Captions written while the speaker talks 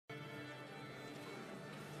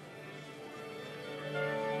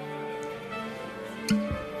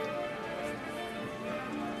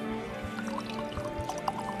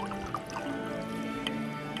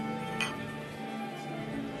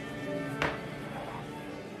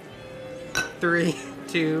3,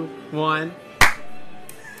 2, 1.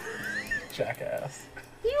 Jackass.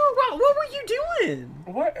 What were you doing?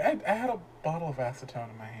 What? I had a bottle of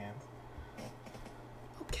acetone in my hands.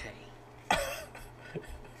 Okay.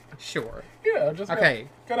 Sure. Yeah, just okay.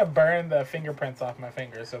 Gonna burn the fingerprints off my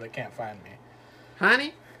fingers so they can't find me.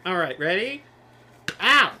 Honey? Alright, ready?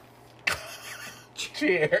 Ow!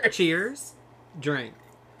 Cheers. Cheers. Drink.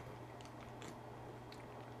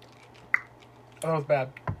 Oh, that was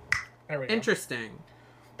bad. There we go. Interesting.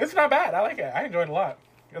 It's not bad. I like it. I enjoyed it a lot.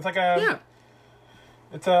 It's like a... Yeah.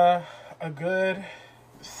 It's a good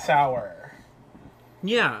sour.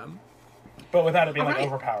 Yeah. But without it being All right.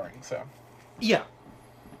 overpowering, so. Yeah.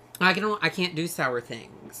 I can't do sour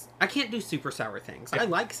things. I can't do super sour things. Yeah. I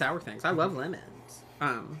like sour things. I love lemons.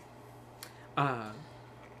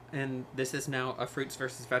 And this is now a fruits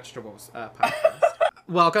versus vegetables podcast.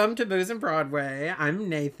 Welcome to Booze and Broadway. I'm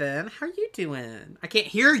Nathan. How are you doing? I can't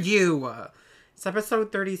hear you. It's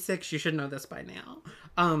episode 36. You should know this by now.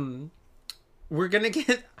 We're gonna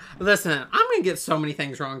get... Listen, I'm gonna get so many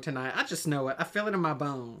things wrong tonight. I just know it. I feel it in my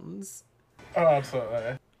bones. Oh,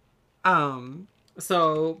 absolutely.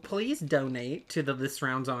 So please donate to the This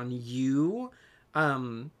Rounds on You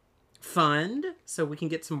fund so we can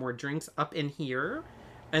get some more drinks up in here.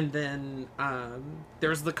 And then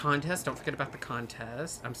there's the contest. Don't forget about the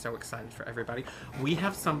contest. I'm so excited for everybody. We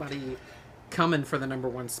have somebody coming for the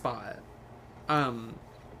 #1 spot.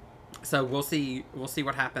 So we'll see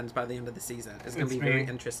what happens by the end of the season. It's going to be very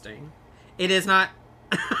interesting. It is not...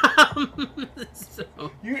 so...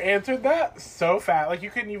 You answered that so fast. Like, you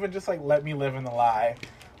couldn't even just, like, let me live in the lie.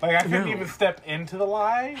 Like, I couldn't even step into the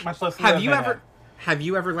lie, much less live in it. Have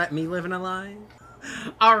you ever let me live in a lie?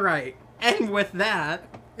 All right. And with that,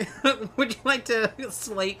 would you like to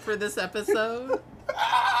slate for this episode?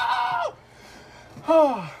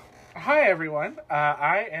 Oh. Hi, everyone.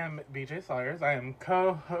 I am BJ Sawyers. I am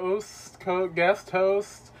guest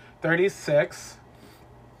host 36.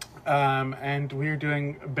 And we're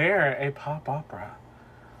doing Bear, a pop opera.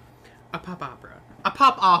 A pop opera. A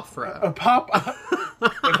pop opera. A pop...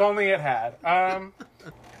 If only it had.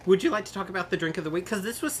 Would you like to talk about the drink of the week? Because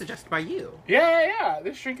this was suggested by you. Yeah.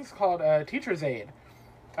 This drink is called Teacher's Aid.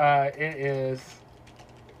 It is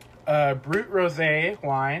Brut Rosé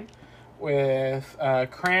wine with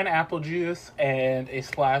cran apple juice and a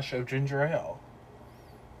splash of ginger ale.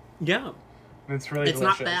 Yeah. And it's really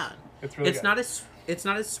delicious. It's not bad. It's really good. It's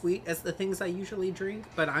not as sweet as the things I usually drink,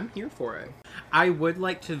 but I'm here for it. I would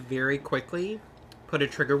like to very quickly put a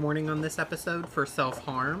trigger warning on this episode for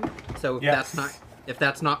self-harm. So if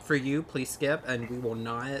that's not for you, please skip, and we will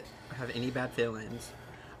not have any bad feelings.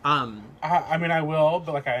 I mean, I will,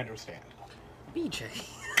 but like I understand. BJ.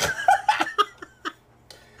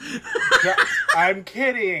 Yeah, I'm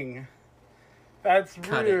kidding. That's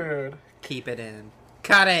Cut rude. it. Keep it in.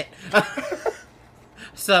 Cut it.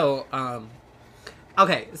 So,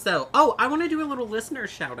 okay, so, I want to do a little listener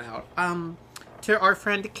shout out, to our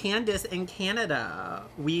friend Candace in Canada.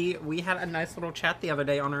 We had a nice little chat the other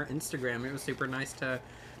day on our Instagram. It was super nice to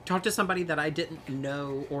talk to somebody that I didn't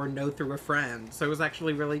know or know through a friend. So it was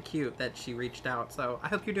actually really cute that she reached out. So I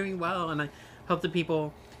hope you're doing well, and I hope the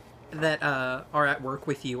people that are at work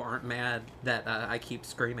with you aren't mad that I keep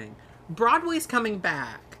screaming. Broadway's coming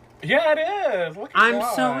back. Yeah, it is. Look at I'm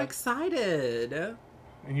that. so excited.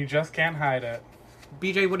 And you just can't hide it.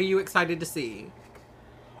 BJ, what are you excited to see?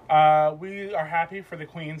 We are happy for the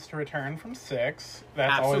Queens to return from 6.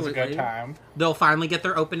 That's always a good time. They'll finally get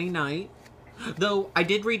their opening night. Though, I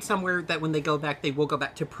did read somewhere that when they go back, they will go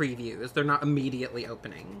back to previews. They're not immediately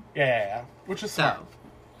opening. Yeah. Which is smart.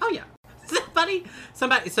 Oh, yeah.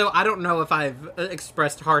 Somebody, so I don't know if I've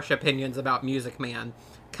expressed harsh opinions about Music Man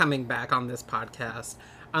coming back on this podcast.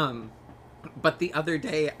 But the other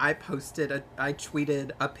day, I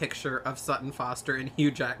tweeted a picture of Sutton Foster and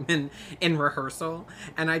Hugh Jackman in rehearsal,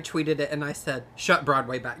 and I tweeted it, and I said, "Shut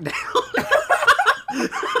Broadway back down."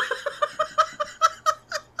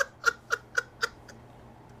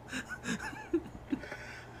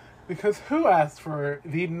 Because who asked for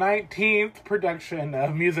the 19th production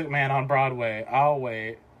of Music Man on Broadway? I'll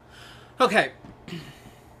wait. Okay. All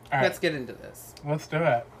right. Let's get into this. Let's do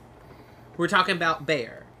it. We're talking about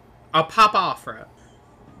Bear, a pop opera.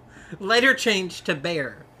 Later changed to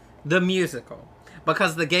Bear, the musical,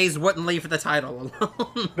 because the gays wouldn't leave the title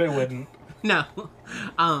alone. They wouldn't. No.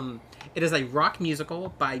 It is a rock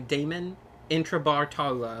musical by Damon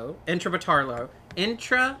Intrabartolo.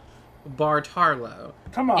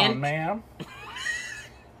 Come on, ma'am.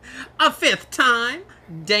 A 5th time,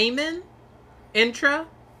 Damon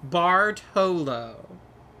Intrabartolo.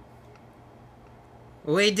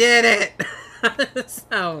 We did it!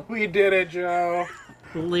 So, We did it, Joe.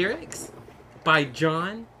 lyrics by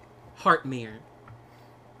John Hartmere.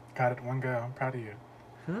 Got it. One go. I'm proud of you.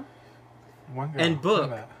 Huh? One go. And Look book at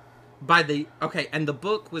that. by the and the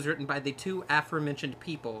book was written by the two aforementioned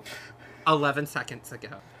people 11 seconds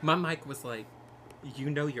ago. My mic was like, you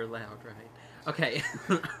know you're loud, right? Okay.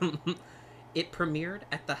 It premiered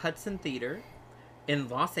at the Hudson Theater in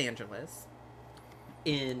Los Angeles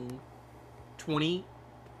in 2000.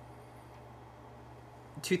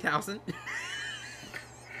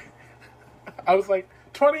 I was like,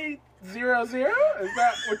 2000? Is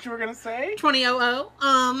that what you were going to say? 2000.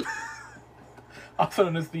 Also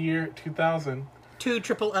known as the year 2000.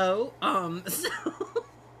 2000. So,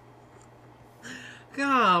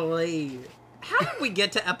 golly. How did we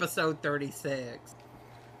get to episode 36?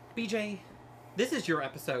 BJ, this is your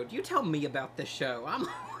episode. You tell me about this show.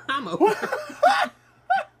 I'm over.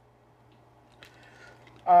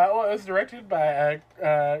 Well, it was directed by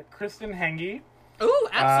Kristen Henge. Ooh,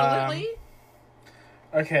 absolutely.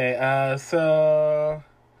 Okay, so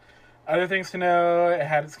other things to know, it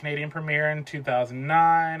had its Canadian premiere in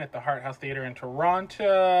 2009 at the Hart House Theatre in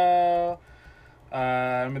Toronto.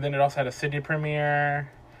 And then it also had a Sydney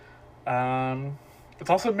premiere. It's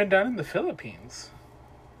also been done in the Philippines.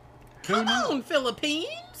 Come on,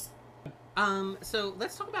 Philippines! So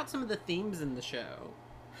let's talk about some of the themes in the show.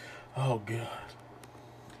 Oh, God.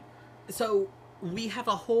 So we have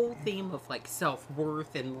a whole theme of like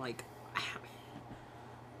self-worth and like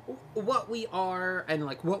what we are and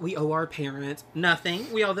like what we owe our parents.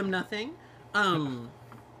 Nothing. We owe them nothing.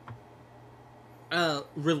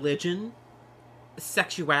 Religion,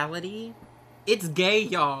 sexuality. It's gay,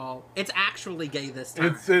 y'all. It's actually gay this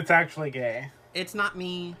time. It's actually gay. It's not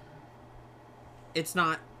me. It's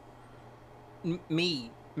not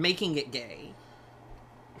me making it gay.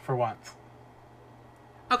 For once.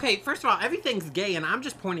 Okay, first of all, everything's gay and I'm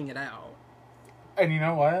just pointing it out. And you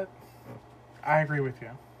know what? I agree with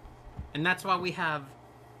you. And that's why we have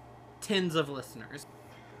tens of listeners.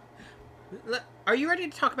 Are you ready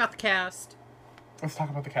to talk about the cast? Let's talk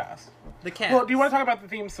about the cast. The cast. Well, do you want to talk about the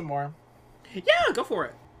theme some more? Yeah, go for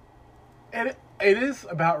it. It is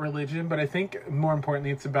about religion, but I think more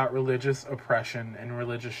importantly, it's about religious oppression and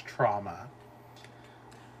religious trauma.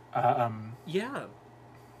 Yeah.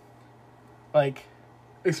 Like,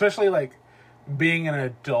 especially like being an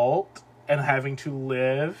adult and having to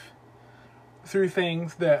live through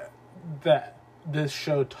things that this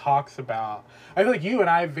show talks about. I feel like you and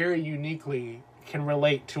I very uniquely can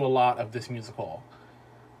relate to a lot of this musical.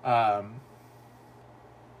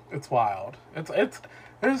 It's wild.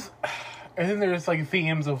 There's and then there's like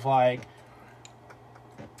themes of like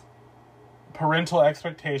parental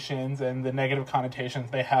expectations and the negative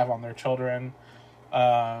connotations they have on their children.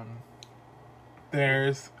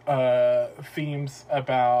 There's themes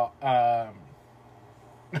about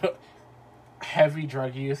heavy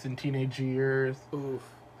drug use in teenage years. Oof.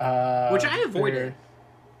 Which I avoided.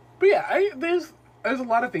 But yeah, there's a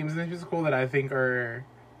lot of themes in this musical that I think are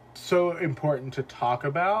so important to talk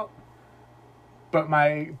about. But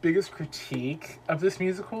my biggest critique of this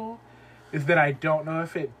musical is that I don't know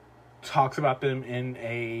if it talks about them in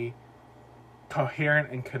a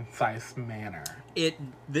coherent and concise manner. It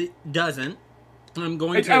doesn't. I'm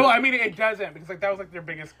going to... Well, I mean, it doesn't, because like that was like their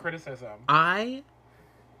biggest criticism. I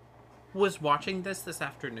was watching this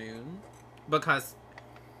afternoon because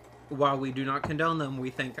while we do not condone them, we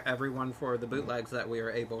thank everyone for the bootlegs that we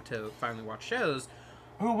are able to finally watch shows.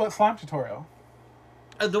 Ooh, what slime tutorial?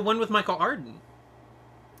 The one with Michael Arden.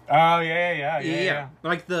 Oh, yeah.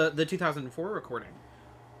 Like the 2004 recording.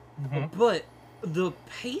 Mm-hmm. But the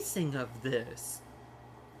pacing of this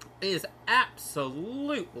is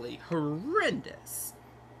absolutely horrendous.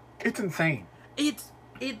 It's insane. It's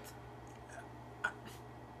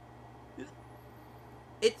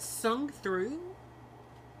sung through,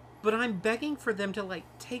 but I'm begging for them to like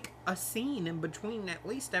take a scene in between at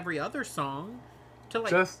least every other song to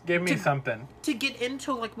like just give me something to get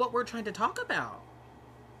into like what we're trying to talk about.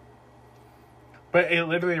 But it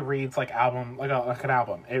literally reads like album, like an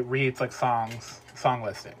album. It reads like song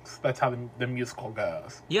listings. That's how the musical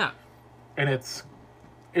goes. Yeah, and it's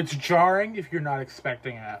jarring if you're not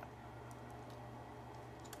expecting it.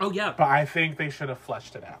 Oh yeah, but I think they should have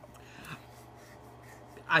fleshed it out.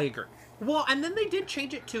 I agree. Well, and then they did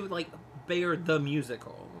change it to like Bear the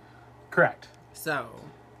Musical. Correct. So,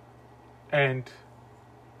 and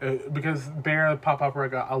because Bear the Pop Opera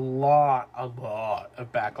got a lot of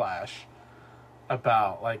backlash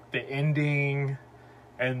about like the ending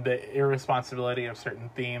and the irresponsibility of certain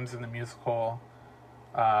themes in the musical.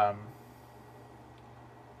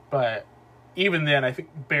 But even then, I think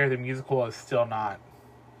Bear the Musical is still not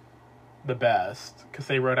the best because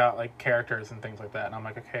they wrote out like characters and things like that, and I'm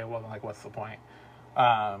like, okay, well, like, what's the point?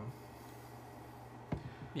 Yeah.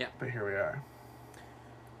 But here we are.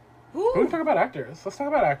 Ooh. We can talk about actors. Let's talk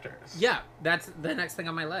about actors. Yeah, that's the next thing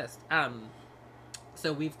on my list.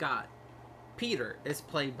 So we've got Peter is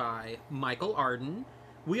played by Michael Arden.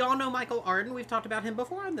 We all know Michael Arden. We've talked about him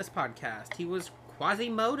before on this podcast. He was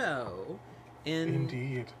Quasimodo in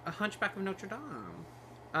Indeed. A Hunchback of Notre Dame.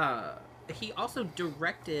 He also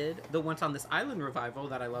directed the Once on This Island revival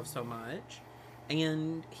that I love so much,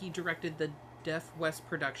 and he directed the Deaf West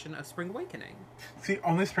production of Spring Awakening. It's the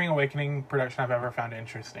only Spring Awakening production I've ever found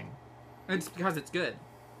interesting. It's because it's good.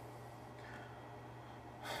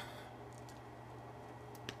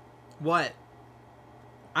 What?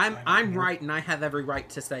 I'm right, and I have every right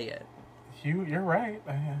to say it. You're right.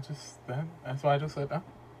 That's why I just said, oh,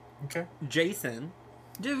 okay. Jason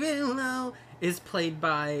Derulo is played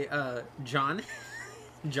by John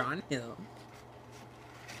Hill.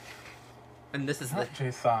 And this is Not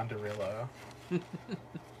Jason Derulo.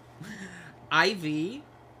 Ivy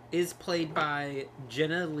is played by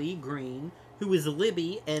Jenna Lee Green, who is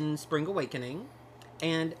Libby in Spring Awakening,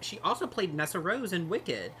 and she also played Nessa Rose in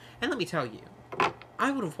Wicked. And let me tell you,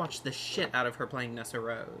 I would have watched the shit out of her playing Nessa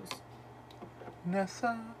Rose.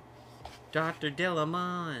 Nessa. Dr.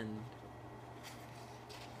 Delamond.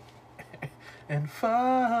 And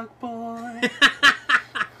fuck boy.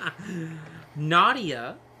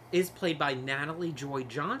 Nadia is played by Natalie Joy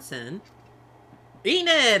Johnson.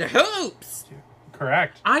 Enid Hoops!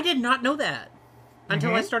 Correct. I did not know that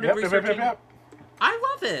until I started researching. Yep. I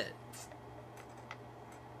love it.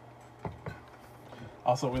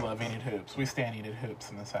 Also, we love Enid Hoops. We stand Enid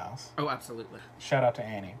Hoops in this house. Oh, absolutely. Shout out to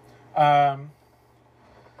Annie.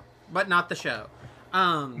 But not the show.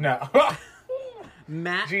 No.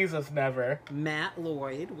 Matt Jesus, never. Matt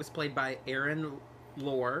Lloyd was played by Aaron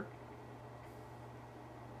Lohr.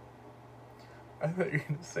 I thought you were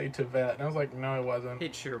going to say Tibet, and I was like, no, it wasn't.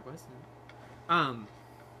 It sure wasn't.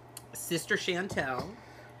 Sister Chantel.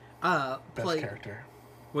 Best character.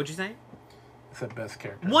 What'd you say? I said best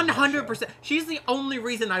character. 100%. She's the only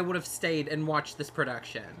reason I would have stayed and watched this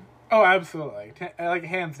production. Oh, absolutely. Like,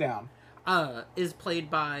 hands down. Is played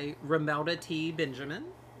by Romelda T. Benjamin.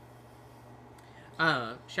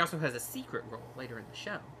 She also has a secret role later in the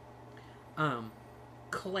show.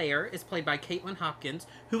 Claire is played by Caitlin Hopkins,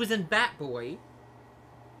 who was in Batboy.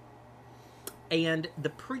 And the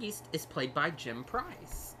priest is played by Jim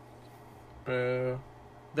Price. Boo.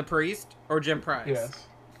 The priest or Jim Price? Yes.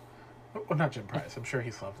 Well, not Jim Price. I'm sure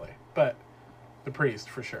he's lovely. But the priest,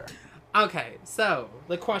 for sure. Okay, so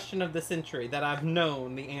the question of the century that I've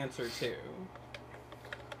known the answer to.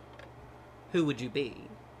 Who would you be?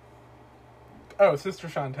 Oh, Sister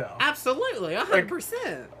Chantel. Absolutely,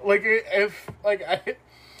 100%.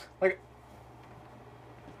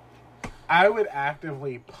 I would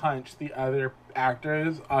actively punch the other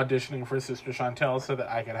actors auditioning for Sister Chantel so that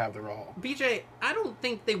I could have the role. BJ, I don't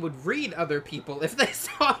think they would read other people if they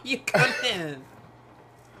saw you come in.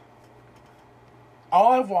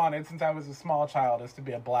 All I've wanted since I was a small child is to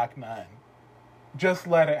be a black nun. Just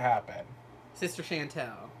let it happen. Sister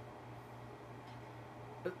Chantel.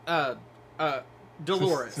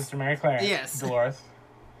 Dolores. Sister Mary Clarence. Yes.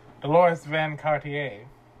 Dolores Van Cartier.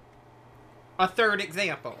 A third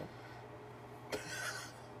example.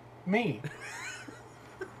 Me.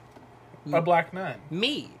 A black nun.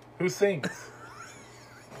 Me. Who sings.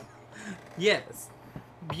 Yes.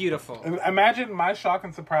 Beautiful. Imagine my shock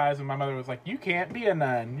and surprise when my mother was like, "You can't be a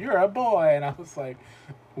nun. You're a boy." And I was like,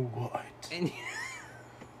 "What?" And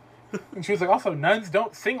she was like, "Also, nuns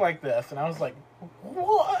don't sing like this." And I was like,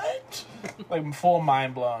 "What?" Like, full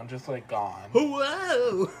mind blown, just like gone.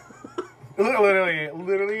 Whoa!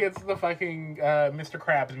 Literally, it's the fucking Mr.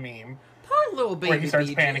 Krabs meme. Poor little baby. Where he starts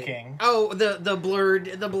BJ. panicking. Oh, the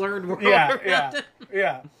blurred world.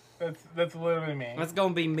 Yeah. That's literally me. That's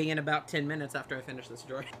gonna be me in about 10 minutes after I finish this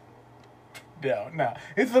story. No.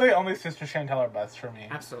 It's literally only Sister Chantel or bust for me.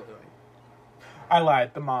 Absolutely. I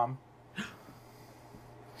lied. The mom.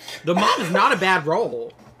 The mom is not a bad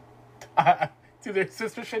role. It's either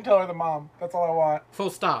Sister Chantel or the mom. That's all I want.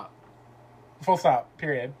 Full stop. Full stop.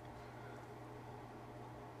 Period.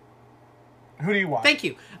 Who do you want? Thank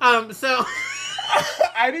you. So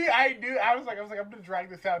I was like, I'm gonna drag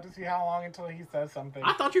this out to see how long until he says something.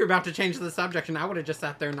 I thought you were about to change the subject, and I would have just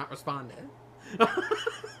sat there and not responded.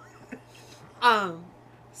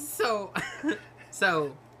 So,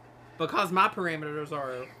 because my parameters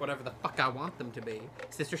are whatever the fuck I want them to be,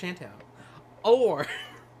 Sister Chantel, or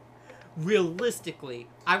realistically,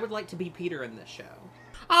 I would like to be Peter in this show.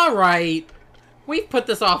 All right, We've put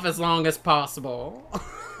this off as long as possible.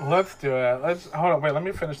 Let's do it. Hold on. Wait, let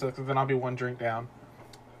me finish this because then I'll be one drink down.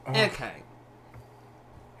 Oh, Okay.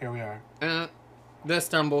 here we are. The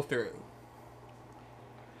stumble through.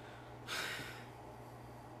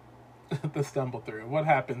 The stumble through. What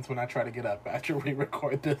happens when I try to get up after we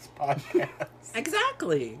record this podcast?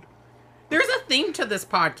 Exactly. There's a theme to this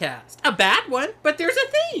podcast. A bad one, but there's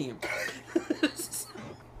a theme.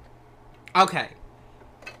 Okay.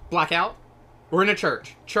 Blackout. We're in a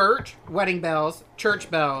church. Church, wedding bells, church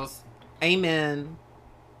bells, amen,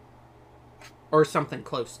 or something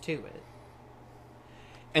close to it.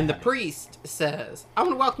 And the priest says, I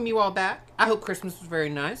want to welcome you all back. I hope Christmas was very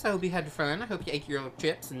nice. I hope you had fun. I hope you ate your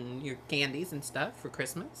chips and your candies and stuff for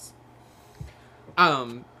Christmas.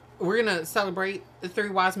 We're going to celebrate the three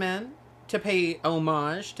wise men to pay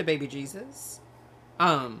homage to baby Jesus.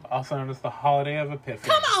 Also known as the holiday of Epiphany.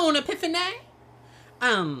 Come on, Epiphany!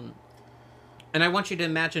 And I want you to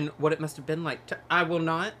imagine what it must have been like. I will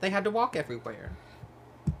not. They had to walk everywhere.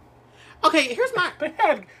 Okay, here's my... They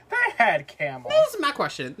had camels. This is my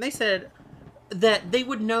question. They said that they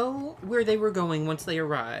would know where they were going once they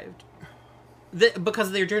arrived.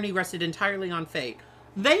 Because their journey rested entirely on fate.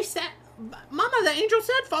 They said... Mama, the angel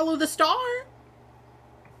said, follow the star.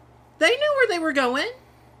 They knew where they were going.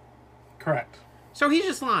 Correct. So he's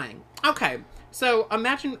just lying. Okay, so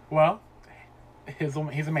imagine... Well, he's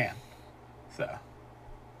a man. So...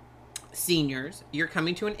 Seniors, you're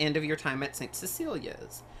coming to an end of your time at St.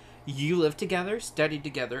 Cecilia's. You lived together, studied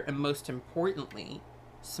together, and most importantly,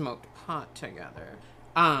 smoked pot together.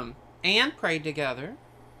 And prayed together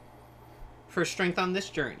for strength on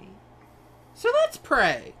this journey. So let's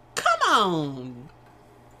pray. Come on!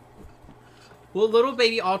 Well, little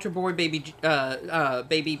baby altar boy, baby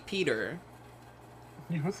Peter.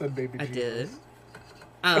 You said baby I Jesus.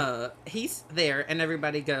 did. He's there, and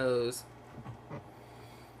everybody goes,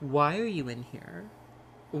 why are you in here?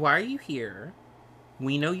 Why are you here?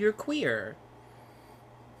 We know you're queer.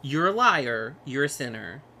 You're a liar. You're a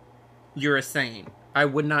sinner. You're a saint. I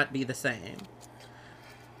would not be the same.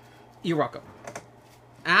 You're welcome.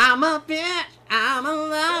 I'm a bitch. I'm a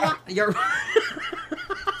lover. You're...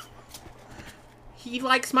 He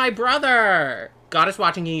likes my brother. God is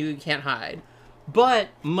watching you. You can't hide. But,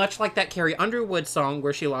 much like that Carrie Underwood song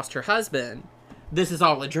where she lost her husband, this is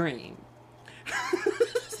all a dream.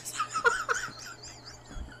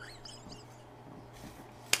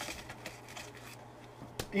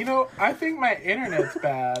 You know, I think my internet's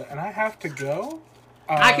bad, and I have to go.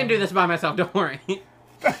 I can do this by myself, don't worry.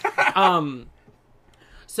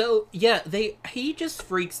 So, yeah, he just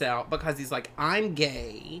freaks out because he's like, I'm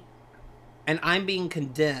gay, and I'm being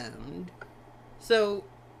condemned. So,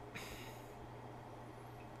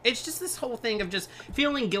 it's just this whole thing of just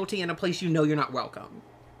feeling guilty in a place you know you're not welcome.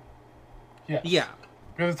 Yes. Yeah.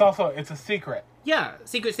 Because it's a secret. Yeah,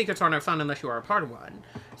 secrets are no fun unless you are a part of one.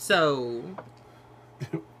 So...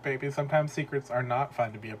 Baby, sometimes secrets are not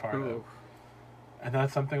fun to be a part of. And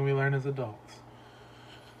that's something we learn as adults.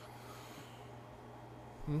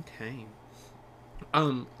 Okay.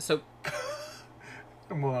 So...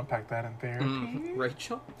 And we'll unpack that in therapy.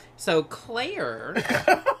 Rachel? So Claire,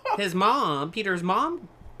 his mom, Peter's mom,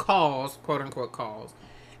 calls, quote-unquote calls,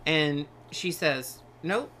 and she says,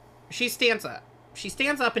 nope, she stands up. She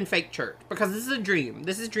stands up in fake church, because this is a dream.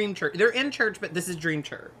 This is dream church. They're in church, but this is dream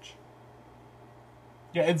church.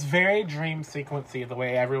 Yeah, it's very dream sequency the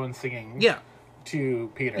way everyone's singing. Yeah.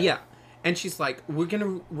 To Peter. Yeah. And she's like, we're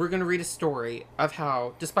gonna read a story of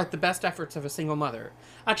how, despite the best efforts of a single mother,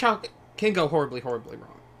 a child can go horribly, horribly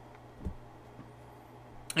wrong.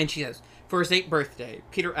 And she says, for his 8th birthday,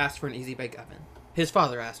 Peter asked for an easy bake oven. His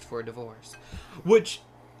father asked for a divorce. Which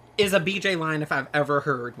is a BJ line if I've ever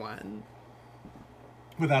heard one.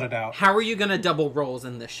 Without a doubt. How are you gonna double roles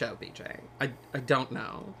in this show, BJ? I don't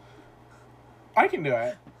know. I can do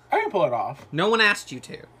it. I can pull it off. No one asked you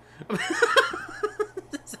to.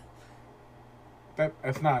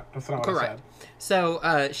 That's not what I said.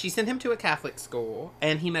 So she sent him to a Catholic school,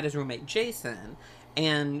 and he met his roommate Jason.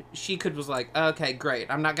 And she was like, okay, great.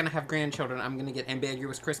 I'm not going to have grandchildren. I'm going to get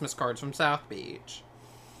ambiguous Christmas cards from South Beach.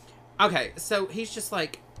 Okay, so he's just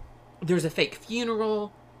like, there's a fake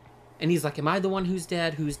funeral. And he's like, am I the one who's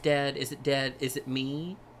dead? Who's dead? Is it dead? Is it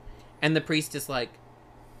me? And the priest is like,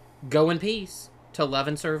 go in peace to love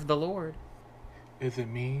and serve the Lord. Is it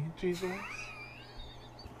me, Jesus?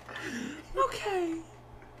 Okay.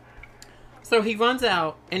 So he runs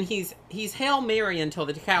out, and he's Hail Mary until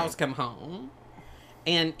the cows come home.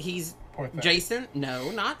 And he's... Jason,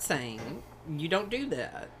 no, not saying. You don't do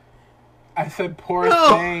that. I said poor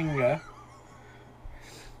thing.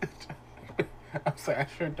 I'm sorry, I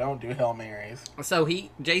sure don't do Hail Marys. So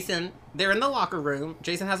Jason, they're in the locker room.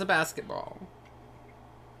 Jason has a basketball.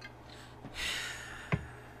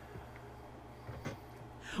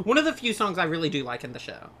 One of the few songs I really do like in the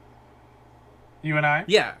show. You and I?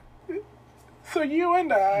 Yeah. So you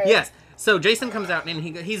and I. Yes. So Jason comes out and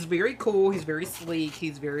he's very cool. He's very sleek.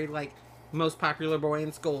 He's very like most popular boy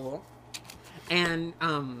in school. And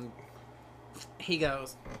he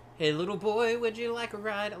goes, "Hey little boy, would you like a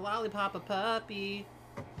ride? A lollipop, a puppy?"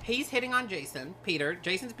 He's hitting on Jason.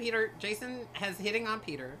 Jason has hitting on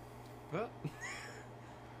Peter. Oh.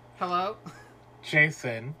 Hello?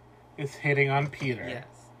 Jason is hitting on Peter. Yes.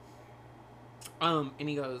 And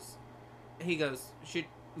he goes,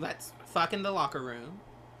 let's fuck in the locker room.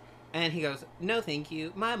 And he goes, "No, thank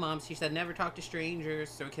you. My mom, she said never talk to strangers,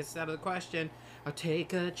 so it kisses out of the question. I'll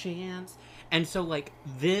take a chance." And so, like,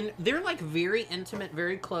 then they're, like, very intimate,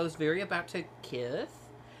 very close, very about to kiss.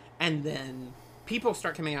 And then people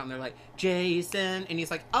start coming out and they're like, "Jason." And he's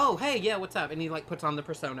like, "Oh, hey, yeah, what's up?" And he, like, puts on the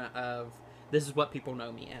persona of, "This is what people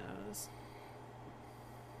know me as."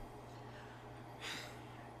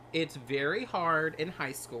 It's very hard in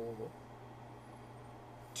high school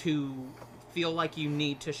to feel like you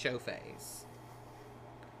need to show face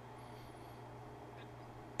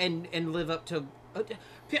and live up to.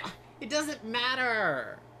 It doesn't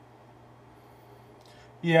matter.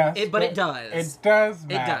 Yes, but it does. It does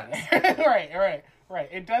matter. It does. Right.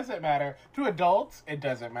 It doesn't matter. To adults, it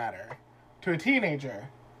doesn't matter. To a teenager,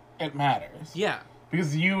 it matters. Yeah.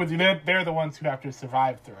 Because they're the ones who have to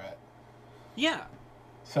survive through it. Yeah.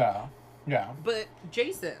 So, yeah. But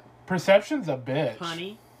Jason. Perception's a bitch.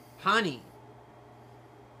 Honey.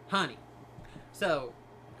 So,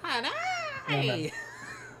 honey.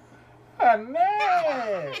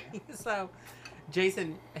 Honey. So,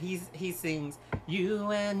 Jason, he sings,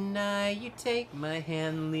 "You and I, you take my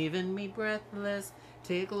hand, leaving me breathless.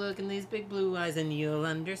 Take a look in these big blue eyes and you'll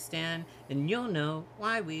understand, and you'll know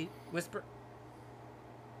why we whisper."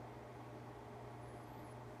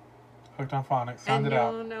 Hooked on phonics. Sound and it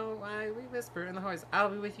out. you'll know why we whisper in the voice. I'll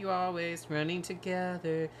be with you always, running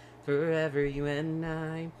together forever, you and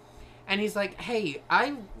I. And he's like, "Hey,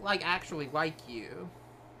 I actually like you."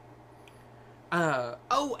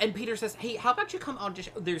 And Peter says, "Hey, how about you come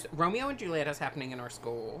audition? There's Romeo and Juliet is happening in our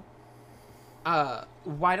school.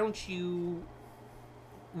 Why don't you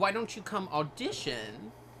come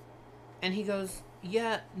audition?" And he goes,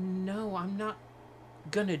 "Yeah, no, I'm not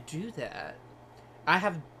gonna do that. I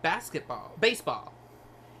have baseball."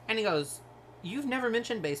 And he goes, "You've never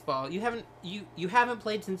mentioned baseball. You haven't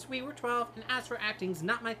played since we were 12, and as for acting's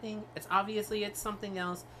not my thing. It's something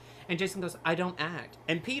else." And Jason goes, "I don't act."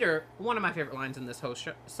 And Peter, one of my favorite lines in this whole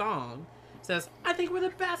song, says, "I think we're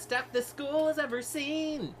the best stuff this school has ever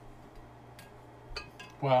seen."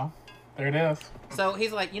 Well, there it is. So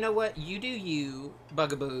he's like, "You know what? You do you,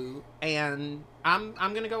 Bugaboo, and I'm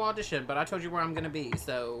gonna go audition, but I told you where I'm gonna be,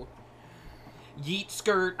 so yeet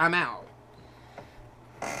skirt, I'm out."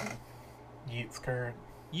 Yeet skirt.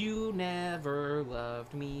 "You never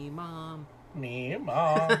loved me, Mom." Me,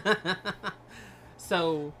 Mom.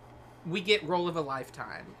 So we get Role of a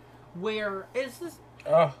Lifetime. Where is this?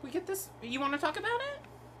 We get this. You want to talk about it?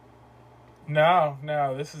 No,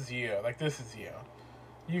 this is you. This is you.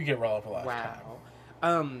 You get Role of a Lifetime.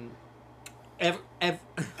 Wow.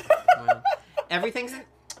 Everything's an...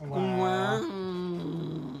 Wow.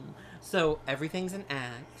 So everything's an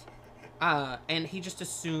act. And he just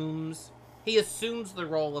assumes the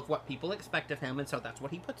role of what people expect of him, and so that's what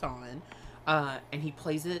he puts on. And he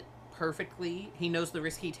plays it perfectly. He knows the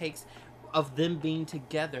risk he takes of them being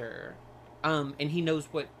together. And he knows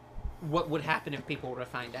what would happen if people were to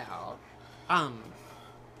find out.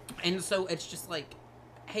 And so it's just like,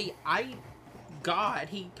 "Hey, God,"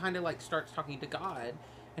 he kind of starts talking to God,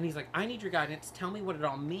 and he's like, "I need your guidance. Tell me what it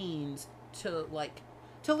all means to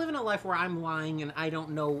live in a life where I'm lying and I don't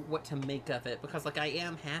know what to make of it, because I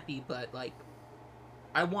am happy, but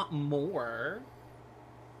I want more."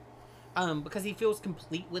 Because he feels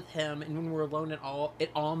complete with him, and when we're alone, it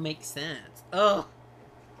all makes sense. Ugh.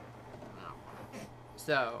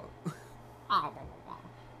 So,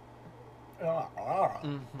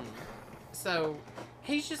 So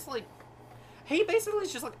he's just he basically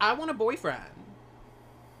is just "I want a boyfriend."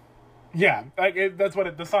 Yeah, that's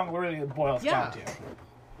what the song really boils down to.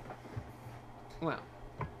 Well,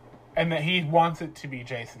 and that he wants it to be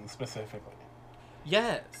Jason specifically.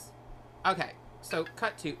 Yes. Okay. So,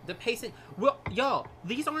 cut to the pacing. Well, y'all,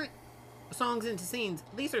 these aren't songs into scenes.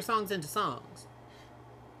 These are songs into songs.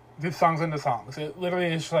 This songs into songs. It literally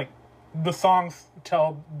is the songs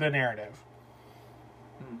tell the narrative.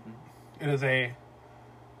 Mm-hmm. It is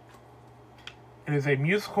It is a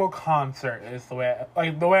musical concert. Is the way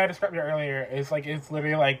I described it earlier. Is like it's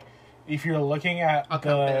literally like if you're looking at the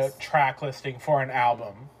compass. track listing for an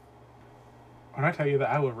album. When I tell you that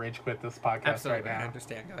I will rage quit this podcast Absolutely, right now. I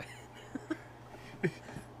understand. Go ahead.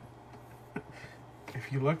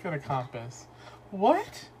 If you look at a compass,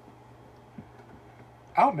 what?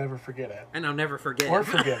 I'll never forget it. And I'll never forget. Or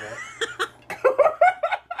forgive it.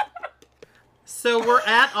 So we're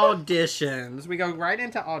at auditions. We go right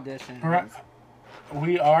into auditions.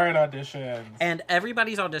 We are at auditions. And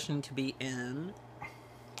everybody's auditioning to be in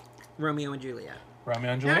Romeo and Juliet.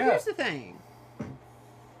 Romeo and Now, Juliet. here's the thing.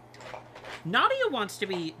 Nadia wants to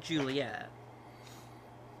be Juliet.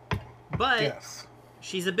 But Yes.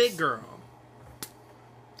 she's a big girl.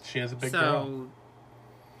 She is a big so, girl.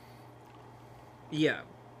 Yeah.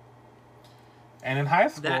 And in high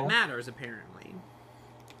school... That matters, apparently.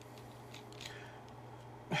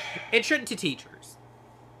 It shouldn't to teachers.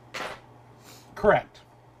 Correct.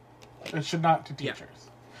 It should not to teachers.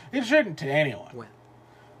 It shouldn't to anyone. Well.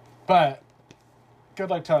 But good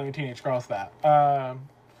luck telling your teenage girls that. But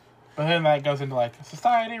then that goes into like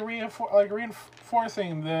society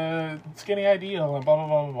reinforcing the skinny ideal and blah blah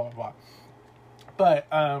blah blah blah blah. But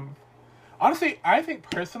honestly, I think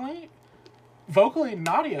personally, vocally,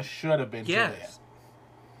 Nadia should have been Juliet.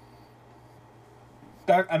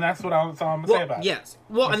 That's what I'm going to say about it. Yes.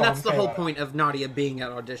 Well, and that's the whole about point of Nadia being at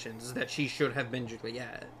auditions, is that she should have been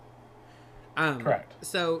Juliet. Correct.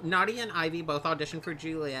 So, Nadia and Ivy both auditioned for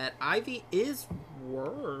Juliet. Ivy is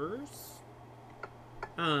worse.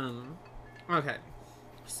 Okay.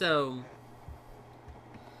 So,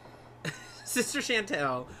 Sister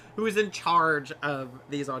Chantel, who is in charge of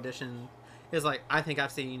these auditions, is like, I think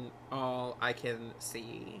I've seen all I can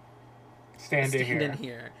see. Stand in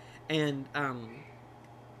here. And,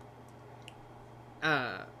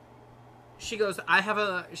 she goes,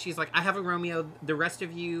 she's like, I have a Romeo, the rest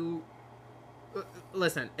of you,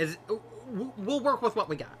 listen, we'll work with what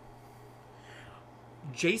we got.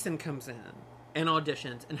 Jason comes in and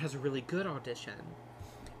auditions and has a really good audition.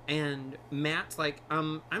 And Matt's like,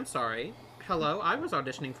 I'm sorry. Hello, I was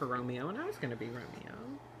auditioning for Romeo and I was going to be Romeo.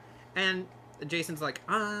 And Jason's like,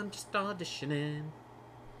 I'm just auditioning.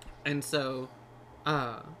 And so,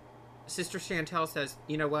 Sister Chantel says,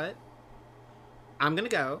 you know what? I'm going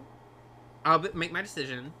to go. I'll make my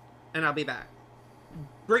decision and I'll be back.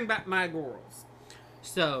 Bring back my girls.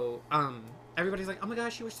 So, everybody's like, oh my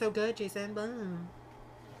gosh, you were so good, Jason. Boom.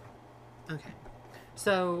 Okay.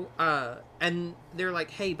 So, and they're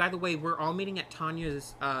like, hey, by the way, we're all meeting at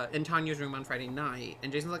in Tanya's room on Friday night.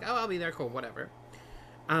 And Jason's like, oh, I'll be there. Cool, whatever.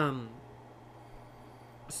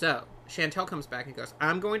 So, Chantel comes back and goes,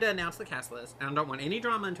 I'm going to announce the cast list, and I don't want any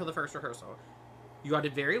drama until the first rehearsal. You all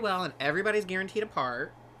did very well, and everybody's guaranteed a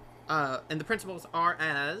part. And the principals are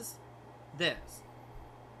as this.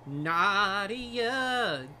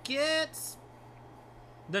 Nadia gets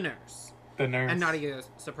the nurse. The nurse. And Nadia goes,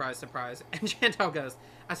 surprise, surprise. And Chantal goes,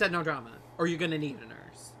 I said no drama, or you're going to need a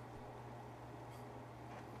nurse.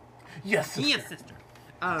 Yes, sister. Yes, sister.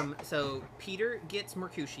 So Peter gets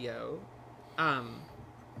Mercutio.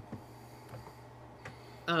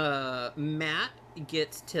 Matt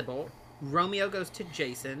gets Tybalt. Romeo goes to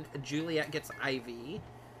Jason. Juliet gets Ivy.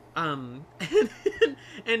 And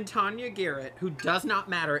Tanya Garrett, who does not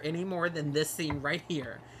matter any more than this scene right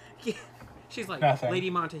here. She's like, Nothing.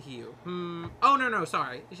 Lady Montague. Oh, no,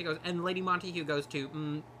 sorry. She goes, and Lady Montague goes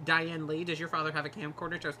to, Diane Lee, does your father have a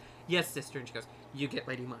camcorder? She goes, yes, sister. And she goes, you get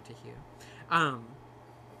Lady Montague.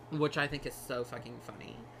 Which I think is so fucking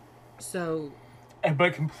funny. So...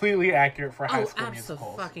 But completely accurate for high school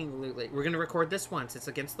musicals. Absolutely. We're going to record this once. It's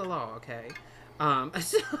against the law, okay?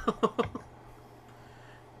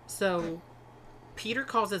 So, Peter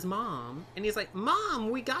calls his mom, and he's like,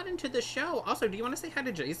 Mom, we got into the show. Also, do you want to say hi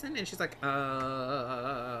to Jason? And she's like, no?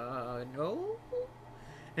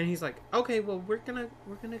 And he's like, okay, well, we're gonna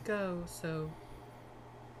go, so,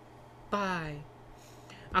 bye.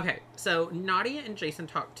 Okay, so Nadia and Jason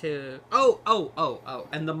talk to... Oh.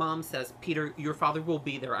 And the mom says, Peter, your father will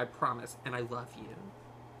be there, I promise, and I love you.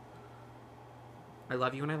 I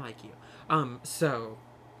love you and I like you.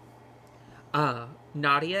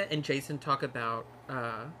 Nadia and Jason talk about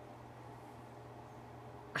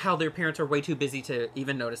how their parents are way too busy to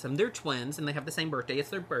even notice them. They're twins, and they have the same birthday. It's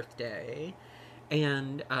their birthday.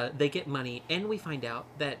 And they get money, and we find out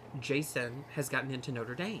that Jason has gotten into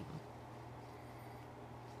Notre Dame.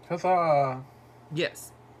 Huzzah!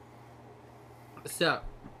 Yes. So,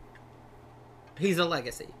 he's a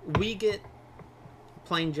legacy. We get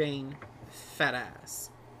Plain Jane Fat Ass.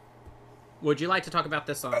 Would you like to talk about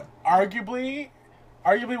this song? Arguably,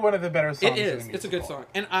 arguably one of the better songs. It in is. the It's a good musical. song,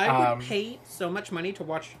 and I would pay so much money to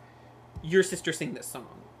watch your sister sing this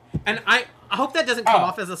song. And I hope that doesn't come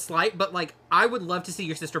off as a slight, but like I would love to see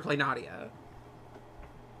your sister play Nadia.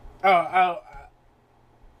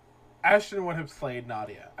 Ashton would have slayed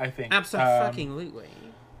Nadia, I think. Absolutely.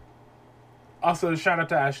 Also, shout out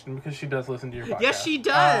to Ashton because she does listen to your podcast. Yes, she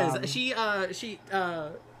does. She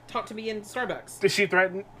talked to me in Starbucks. Did she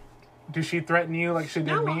threaten? Did she threaten you like she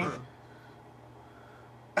did me?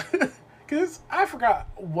 Because I forgot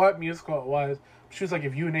what musical it was. She was like,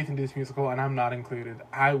 "If you and Nathan do this musical and I'm not included,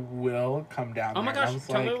 I will come down." Oh my there. gosh!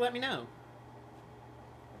 Tell her to let me know.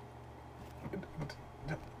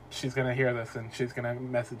 She's gonna hear this and she's gonna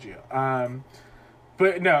message you.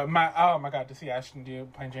 But no, oh my god, to see Ashton do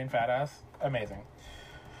Plain Jane Fat Ass, amazing.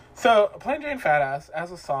 So Plain Jane Fat Ass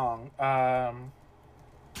as a song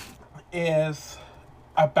is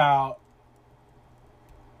about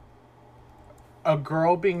a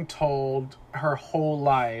girl being told her whole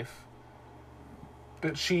life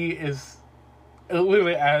that she is,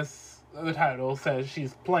 literally as the title says,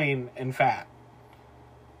 she's plain and fat,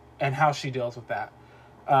 and how she deals with that.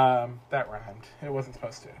 That rhymed. It wasn't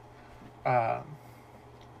supposed to.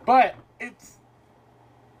 But it's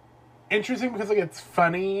interesting because like it's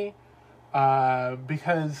funny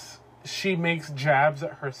because she makes jabs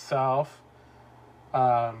at herself,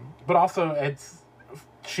 but also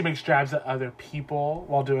she makes jabs at other people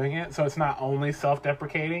while doing it, so it's not only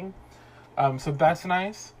self-deprecating. So that's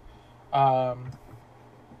nice. But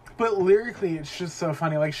lyrically, it's just so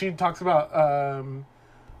funny. Like she talks about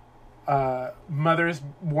mothers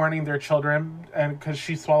warning their children, and because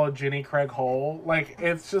she swallowed Jenny Craig whole. Like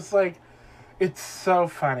it's just like it's so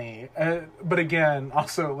funny. But again,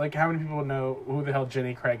 also like how many people know who the hell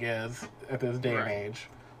Jenny Craig is at this day and age?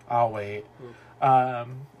 I'll wait.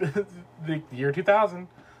 The year 2000.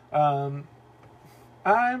 I'm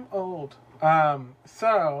old.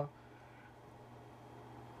 So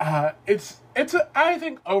I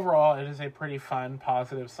think overall it is a pretty fun,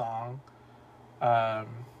 positive song.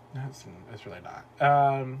 It's really not.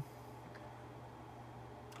 I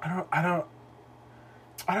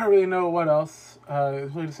don't really know what else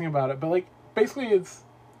is really to sing about it, but like basically it's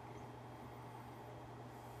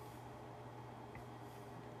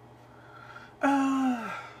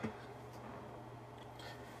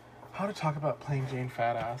how to talk about Plain Jane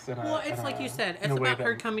Fat Ass it's like you said, it's about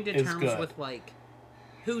her coming to terms with like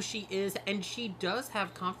who she is, and she does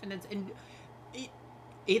have confidence, and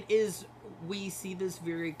it is, we see this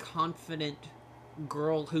very confident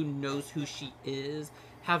girl who knows who she is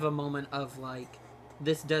have a moment of like,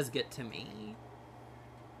 this does get to me.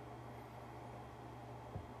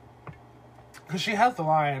 Because she has the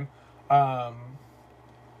line, I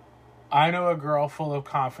know a girl full of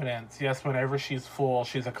confidence. Yes, whenever she's full,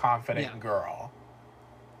 she's a confident girl.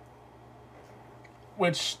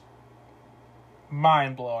 Which,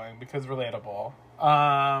 mind-blowing, because relatable.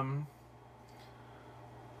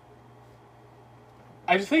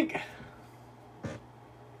 I just think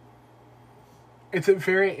it's a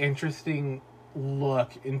very interesting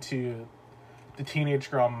look into the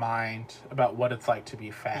teenage girl mind about what it's like to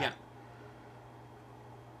be fat. Yeah.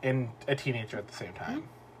 And a teenager at the same time. Mm-hmm.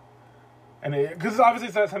 And because obviously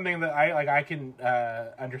it's not something that I can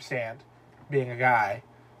understand, being a guy,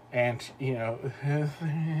 and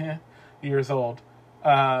years old,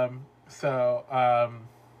 of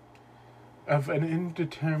an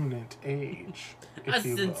indeterminate age, a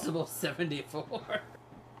sensible 74.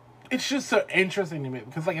 It's just so interesting to me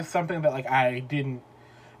because like it's something that like I didn't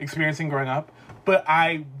experience in growing up, but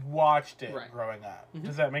I watched it growing up. Mm-hmm.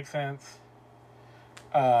 Does that make sense?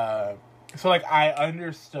 So like I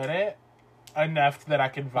understood it enough that I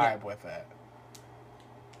could vibe with it,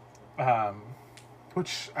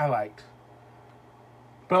 which I liked.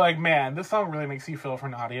 But like, man, this song really makes you feel for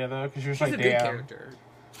Nadia though, because you're just like, damn, good character.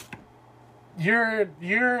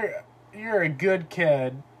 You're a good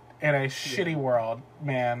kid in a shitty world,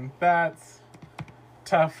 man. That's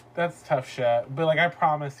tough. That's tough shit. But like, I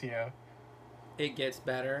promise you, it gets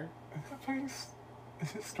better.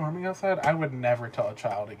 Is it storming outside? I would never tell a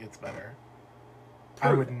child it gets better.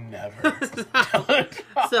 I would never.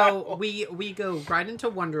 So we go right into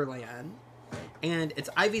Wonderland, and it's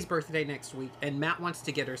Ivy's birthday next week, and Matt wants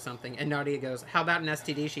to get her something, and Nadia goes, "How about an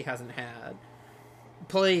STD she hasn't had?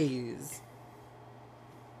 Please."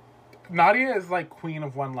 Nadia is like queen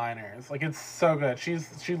of one-liners. Like it's so good. She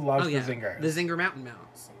loves the zingers. The Zinger Mountain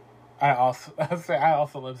Mouse. I also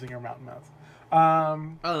love Zinger Mountain Mouse.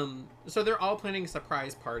 So they're all planning a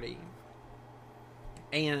surprise party,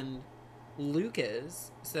 and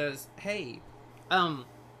Lucas says, "Hey,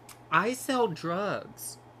 I sell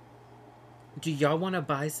drugs. Do y'all want to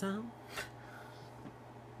buy some?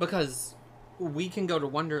 Because we can go to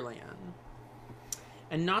Wonderland.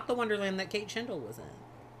 And not the Wonderland that Kate Shindle was in.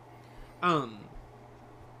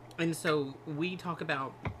 And so we talk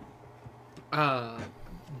about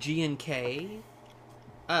G and K,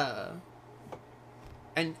 and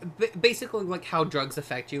basically like how drugs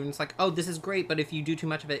affect you, and it's like, oh, this is great, but if you do too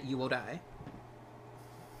much of it, you will die.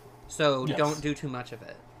 So don't do too much of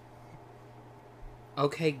it.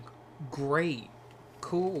 Okay, great,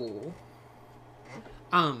 cool.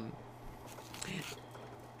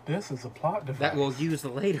 This is a plot device that we'll use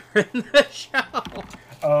later in the show.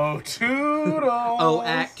 Oh, Toodles! Oh,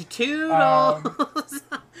 Act Toodles!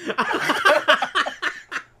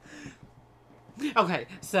 Okay,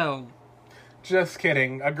 so... Just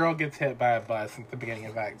kidding. A girl gets hit by a bus at the beginning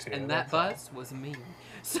of Act 2. And that bus was me.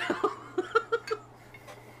 So...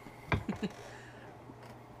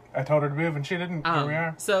 I told her to move and she didn't. Here we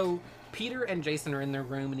are. So, Peter and Jason are in their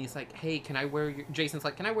room and he's like, hey, can I wear your... Jason's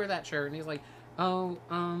like, can I wear that shirt? And he's like, oh,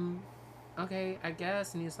 okay, I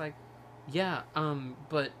guess. And he's like, yeah,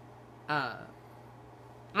 but,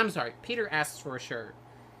 I'm sorry. Peter asks for a shirt.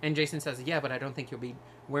 And Jason says, yeah, but I don't think you'll be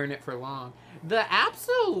wearing it for long. The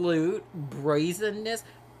absolute brazenness.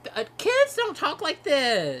 Kids don't talk like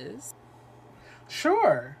this.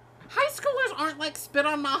 Sure. High schoolers aren't like spit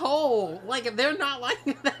on my hole. Like, they're not like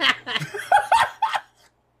that.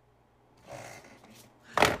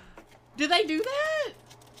 Do they do that?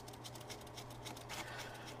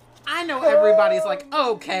 I know everybody's like,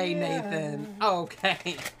 okay, Nathan.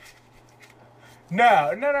 Okay.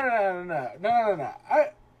 No.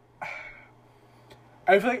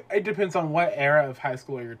 I feel like it depends on what era of high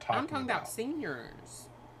school you're talking about. I'm talking about seniors.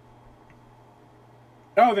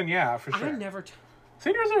 Oh, then yeah, for sure. I never...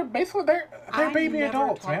 Seniors are basically, they're baby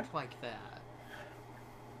adults, man. Like that.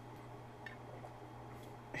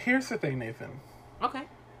 Here's the thing, Nathan. Okay.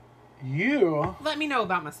 You... Let me know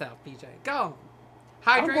about myself, PJ. Go.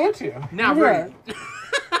 Hydrate. I'm going to. Now breathe.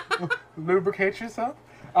 Lubricate yourself.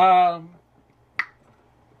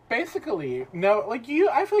 Basically, no, like you,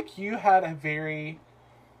 I feel like you had a very,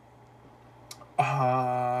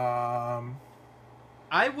 I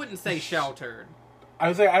wouldn't say sheltered. I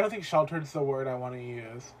was like, I don't think sheltered is the word I want to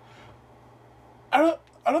use. I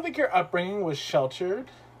don't think your upbringing was sheltered.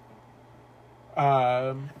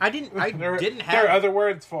 I didn't have... There are other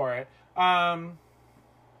words for it.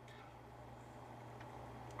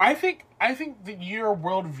 I think that your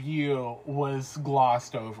worldview was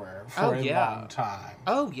glossed over for a long time.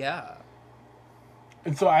 Oh yeah.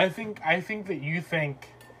 And so I think that you think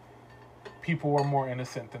people were more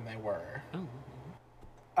innocent than they were. Oh.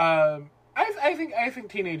 I think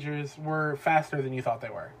teenagers were faster than you thought they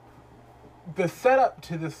were. The setup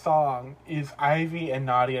to this song is Ivy and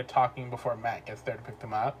Nadia talking before Matt gets there to pick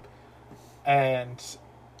them up, and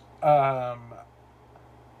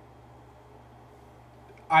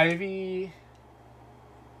Ivy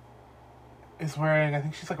is wearing, I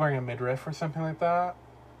think she's like wearing a midriff or something like that.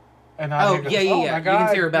 And Nadia goes, oh my God, you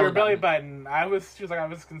can see her belly button. She was like, I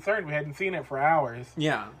was concerned. We hadn't seen it for hours.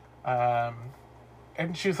 Yeah.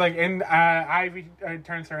 And she was like, and Ivy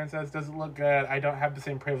turns to her and says, does it look good? I don't have the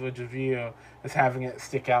same privilege of you as having it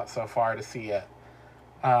stick out so far to see it.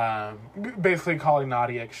 Basically calling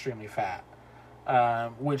Nadia extremely fat.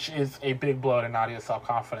 Which is a big blow to Nadia's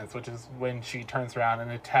self-confidence, which is when she turns around and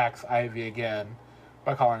attacks Ivy again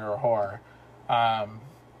by calling her a whore.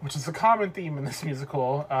 Which is a common theme in this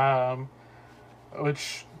musical.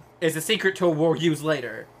 Which is a secret to a war used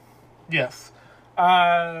later. Yes.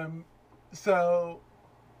 So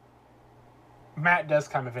Matt does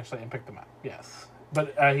come eventually and pick them up. Yes.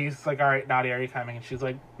 But he's like, all right, Nadia, are you coming? And she's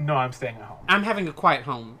like, no, I'm staying at home. I'm having a quiet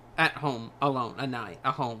home. At home. Alone. A night.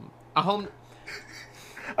 A home. A home.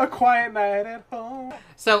 A quiet night at home.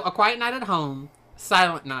 So, a quiet night at home.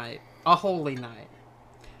 Silent night. A holy night.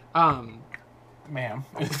 Ma'am,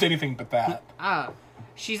 it's anything but that.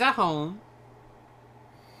 She's at home.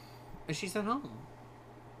 She's at home.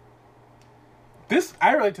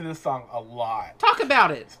 I relate to this song a lot. Talk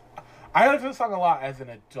about it. I relate to this song a lot as an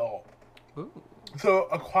adult. Ooh. So,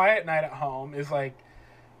 A Quiet Night at Home is like,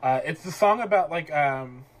 it's the song about like,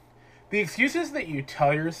 the excuses that you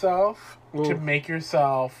tell yourself to make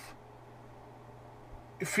yourself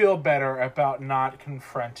feel better about not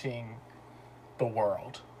confronting the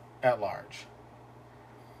world at large.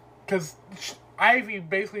 Because Ivy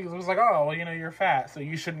basically was like, oh, well, you're fat, so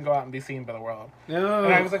you shouldn't go out and be seen by the world. No.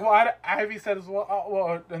 And I was like, well, Ivy says,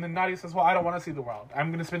 well, and then Nadia says, well, I don't want to see the world. I'm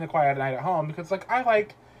going to spend a quiet night at home because, like, I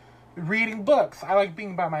like reading books. I like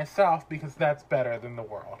being by myself because that's better than the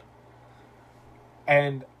world.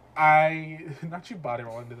 And not you body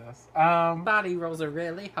roll into this. Body rolls are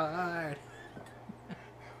really hard.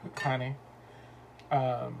 Honey.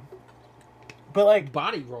 But like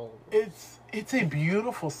Body roll. it's a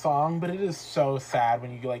beautiful song, but it is so sad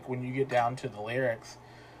when you get down to the lyrics.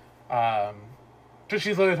 Just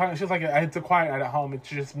she's literally talking. She's like, it's a quiet night at home. It's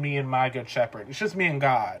just me and my good shepherd. It's just me and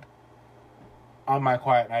God on my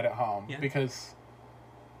quiet night at home because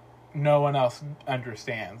no one else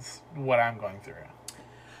understands what I'm going through.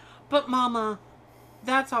 But Mama,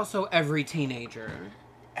 that's also every teenager.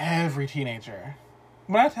 Every teenager.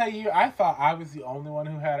 When I tell you, I thought I was the only one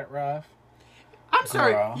who had it rough. I'm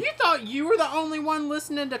sorry, Girl. you thought you were the only one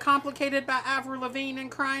listening to Complicated by Avril Lavigne and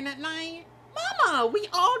crying at night? Mama, we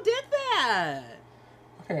all did that.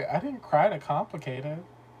 Okay, I didn't cry to Complicated.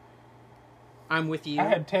 I'm with you. I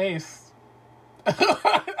had taste.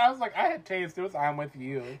 I was like, I had taste. It was I'm with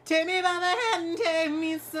you. Take me by the hand and take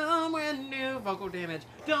me somewhere new. Vocal damage.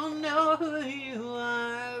 Don't know who you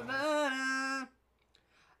are, but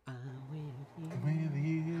I'm with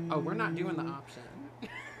you. Oh, we're not doing the option.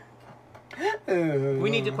 We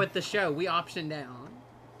need to quit the show. We option down.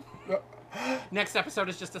 Next episode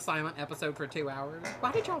is just a silent episode for 2 hours.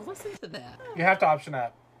 Why did y'all listen to that? You have to option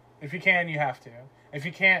up. If you can, you have to. If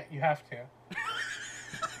you can't, you have to.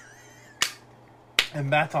 And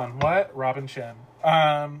that's on what? Robin Shin.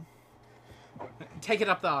 Take it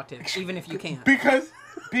up the octave, even if you can't.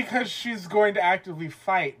 Because she's going to actively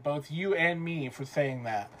fight both you and me for saying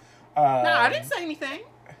that. No, I didn't say anything.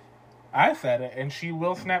 I said it, and she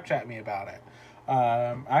will Snapchat me about it.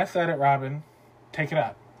 I said it, Robin. Take it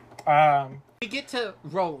up. We get to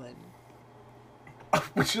Rollin'.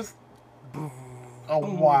 Which is a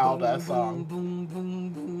wild ass song. Boom, boom,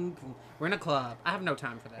 boom, boom. We're in a club. I have no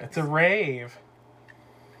time for that. It's a rave.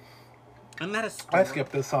 I'm not a I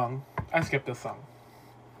skipped this song. I skipped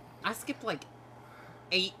like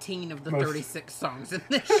 18 of the 36 songs in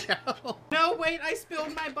this show. No, wait, I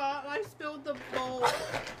spilled my bottle. I spilled the bowl.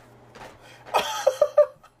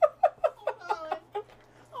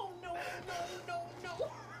 Oh no,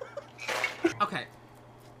 no. Okay.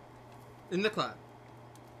 In the club.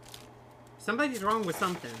 Somebody's wrong with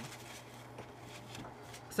something.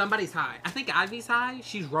 Somebody's high. I think Ivy's high.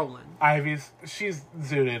 She's rolling. She's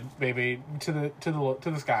zooted, baby, to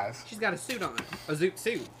the skies. She's got a suit on. A zoot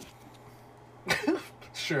suit.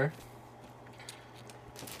 Sure.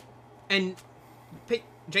 And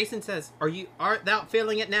Jason says, "Art thou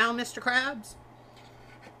feeling it now, Mr. Krabs?"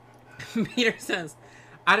 Peter says,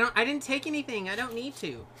 I didn't take anything. I don't need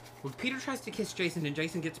to." Well, Peter tries to kiss Jason, and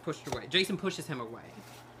Jason gets pushed away. Jason pushes him away.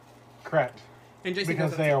 Correct. And Jason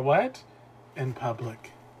because they are what? In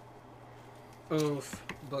public. Oof.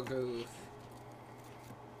 Bagoof.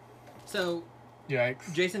 So,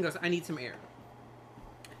 yikes. Jason goes, "I need some air."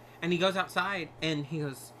 And he goes outside, and he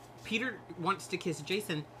goes, Peter wants to kiss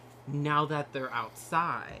Jason now that they're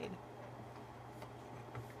outside.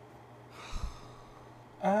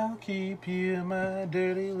 I'll keep you my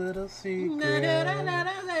dirty little secret.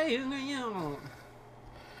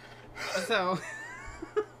 So...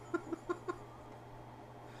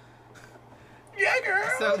 Yeah, girl!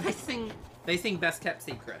 So they sing Best Kept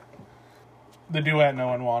Secret. The duet no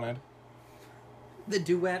one wanted. The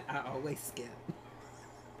duet I always skip.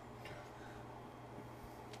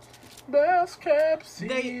 Best Kept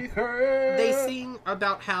Secret. They sing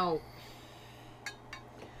about how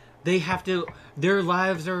their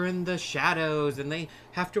lives are in the shadows, and they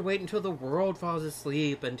have to wait until the world falls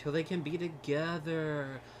asleep until they can be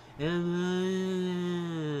together.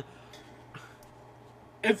 And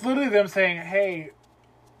it's literally them saying, hey,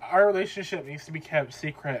 our relationship needs to be kept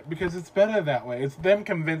secret because it's better that way. It's them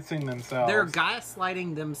convincing themselves. They're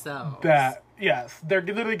gaslighting themselves. Yes, they're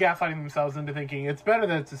literally gaslighting themselves into thinking it's better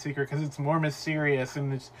that it's a secret because it's more mysterious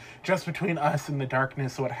and it's just between us and the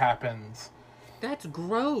darkness what happens. That's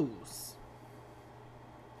gross.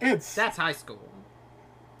 That's high school.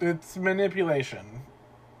 It's manipulation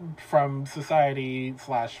from society /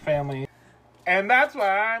 family. And that's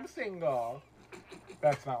why I'm single.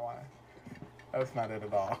 That's not why. That's not it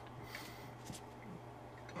at all.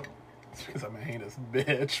 It's because I'm a heinous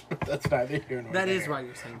bitch, but that's neither here nor there. That is why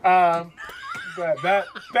you're single. But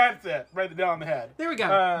that's it. Right the nail on the head. There we go.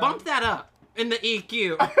 Bump that up in the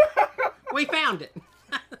EQ. We found it.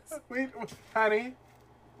 Honey,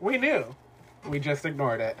 we knew. We just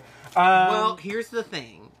ignored it. Well, here's the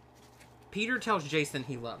thing. Peter tells Jason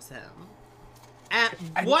he loves him. At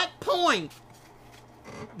what point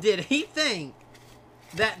did he think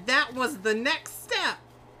that was the next step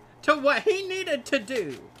to what he needed to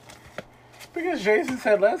do? Because Jason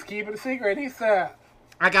said, let's keep it a secret. He said,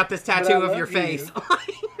 I got this tattoo of your face.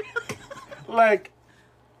 Like,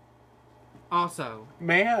 Also,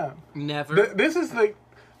 ma'am. never. This is the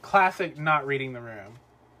classic not reading the room.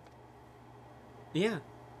 Yeah.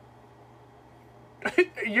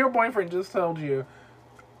 Your boyfriend just told you,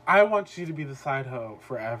 I want you to be the side hoe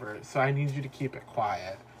forever, so I need you to keep it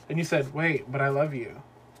quiet. And you said, wait, but I love you.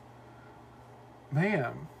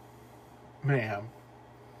 Ma'am.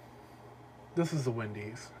 This is the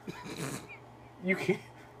Wendy's. You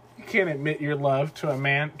can't admit your love to a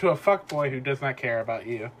fuckboy who does not care about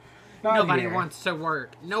you. Nobody wants to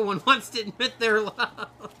work. No one wants to admit their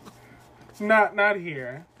love. Not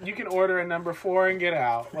here. You can order a number 4 and get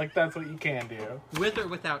out. Like, that's what you can do. With or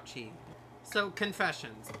without cheese. So,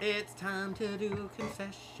 confessions. It's time to do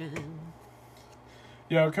confession.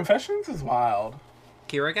 Yo, confessions is wild.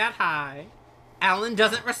 Kira got high. Alan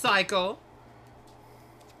doesn't recycle.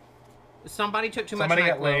 Somebody took too much NyQuil.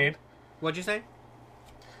 Somebody got laid. What'd you say?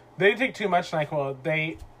 They didn't take too much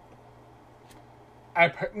NyQuil.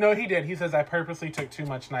 No, he did. He says, I purposely took too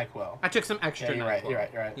much NyQuil. I took some extra NyQuil. You're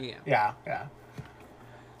right. Yeah. Yeah.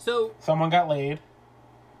 So... Someone got laid.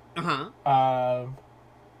 Uh-huh.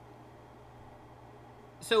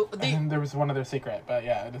 So, and there was one other secret, but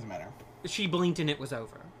yeah, it doesn't matter. She blinked and it was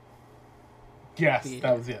over. Yes,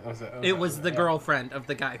 that was it. It was the girlfriend of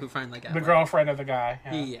the guy who finally got the girlfriend of the guy.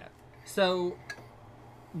 Yeah. So,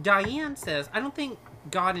 Diane says, I don't think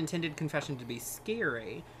God intended confession to be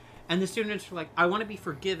scary. And the students are like, I want to be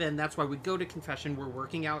forgiven. That's why we go to confession. We're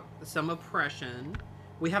working out some oppression.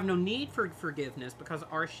 We have no need for forgiveness because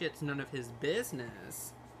our shit's none of his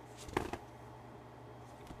business.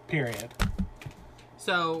 Period.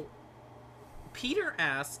 So, Peter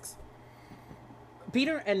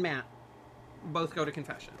and Matt both go to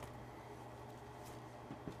confession.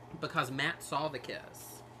 Because Matt saw the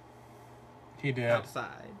kiss. He did.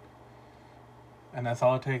 Outside. And that's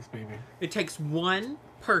all it takes, baby. It takes one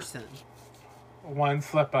person. One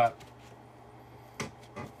slip up.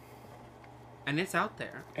 And it's out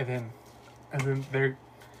there. And then there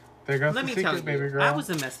goes Let the me secret, tell you, baby girl. I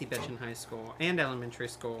was a messy bitch in high school and elementary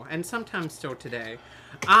school, and sometimes still today.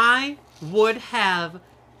 I would have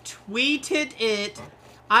tweeted it.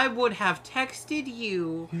 I would have texted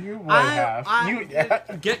you. You would have.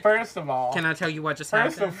 First of all, can I tell you what just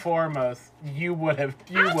happened? First happened? and foremost, you would have.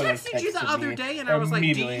 I texted you the other day, and I was like, "Do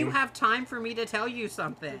you have time for me to tell you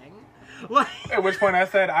something?" At which point I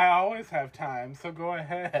said, "I always have time, so go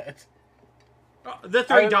ahead." The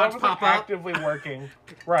three dots pop up. Actively working,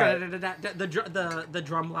 right? The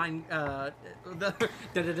drum line.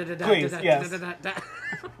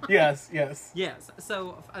 Please, yes. Yes.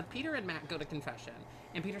 So Peter and Matt go to confession,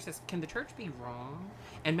 and Peter says, "Can the church be wrong?"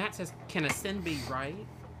 And Matt says, "Can a sin be right?"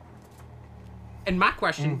 And my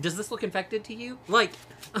question: does this look infected to you? Like.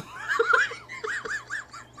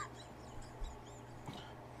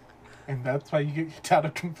 And that's why you get kicked out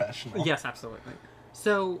of confessional. Yes, absolutely.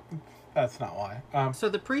 So. That's not why. So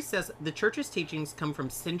the priest says the church's teachings come from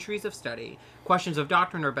centuries of study. Questions of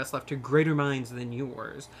doctrine are best left to greater minds than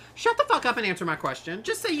yours. Shut the fuck up and answer my question.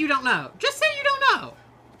 Just say you don't know. Just say you don't know.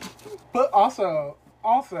 But also,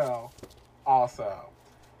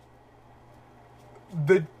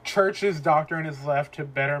 the church's doctrine is left to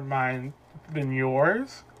better minds than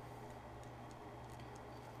yours.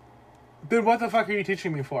 Then what the fuck are you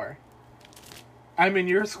teaching me for? I'm in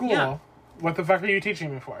your school. Yeah. What the fuck are you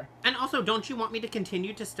teaching me for? And also, don't you want me to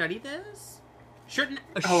continue to study this? Shouldn't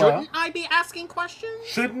I be asking questions?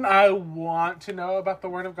 Shouldn't I want to know about the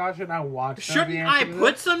Word of God? Shouldn't I want to know the answer I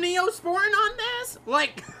put some Neosporin on this?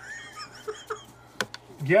 Like...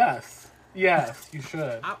 Yes, you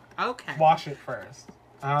should. Okay. Wash it first.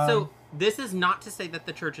 So, this is not to say that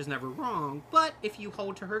the church is never wrong, but if you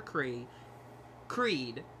hold to her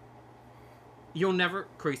creed... You'll never...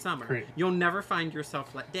 Creed. You'll never find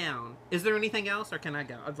yourself let down. Is there anything else, or can I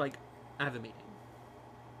go? I have a meeting.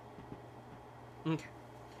 Okay.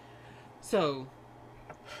 So...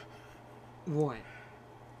 What?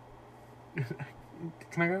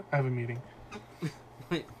 Can I go? I have a meeting.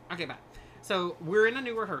 Okay, bye. So, we're in a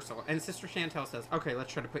new rehearsal, and Sister Chantel says, okay,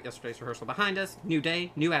 let's try to put yesterday's rehearsal behind us. New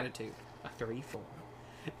day, new attitude. A 3-4.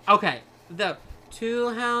 Okay. The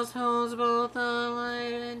two households, both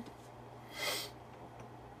aligned...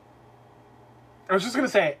 I was just going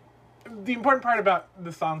to say, the important part about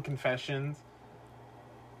the song Confessions,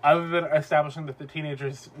 other than establishing that the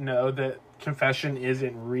teenagers know that confession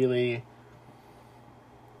isn't really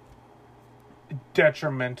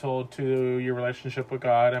detrimental to your relationship with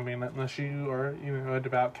God. I mean, unless you are, a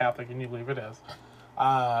devout Catholic and you believe it is.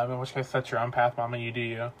 In which case, that's your own path, mama, you do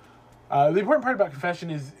you. The important part about confession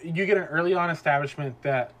is you get an early on establishment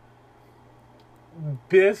that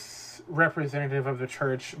this representative of the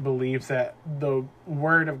church believes that the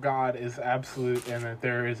word of God is absolute and that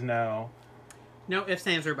there is no ifs,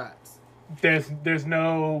 ands, or buts. There's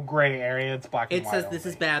no gray area. It's black and It white. says this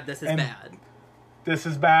is bad, this is bad. This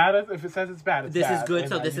is bad. If it says it's bad, it's this bad. is good, And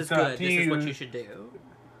so this is good. This is what you should do.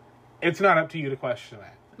 It's not up to you to question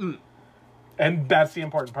that. Mm. And that's the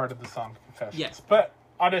important part of the song confessions. Yes. But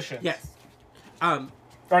auditions. Yes.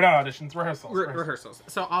 Or not auditions, rehearsals. Rehearsals.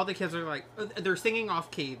 So all the kids are like, they're singing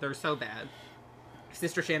off key. They're so bad.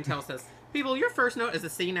 Sister Chantel says, "People, your first note is a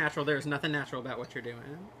C natural. There's nothing natural about what you're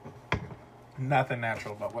doing." Nothing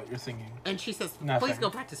natural about what you're singing. And she says, Nothing. "Please go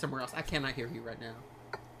practice somewhere else. I cannot hear you right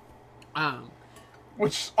now."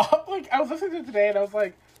 Which, like, I was listening to it today and I was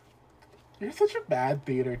like, you're such a bad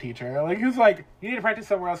theater teacher. Like, he was like, you need to practice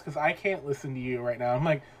somewhere else because I can't listen to you right now. I'm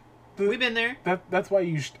like, we've been there. That's why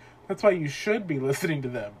you should be listening to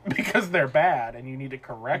them because they're bad and you need to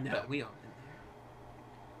correct them. No, we all been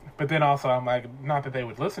there. But then also, I'm like, not that they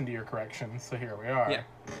would listen to your corrections, so here we are. Yeah.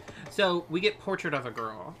 So we get Portrait of a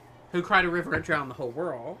Girl who cried a river and drowned the whole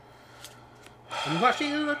world. And why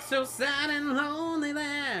she looks so sad and lonely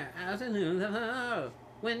there, as in her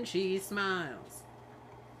when she smiles.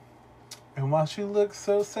 And while she looks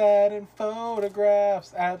so sad in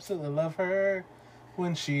photographs, absolutely love her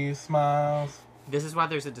when she smiles. This is why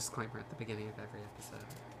there's a disclaimer at the beginning of every episode.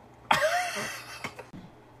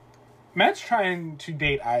 Matt's trying to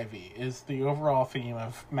date Ivy is the overall theme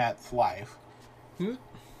of Matt's life.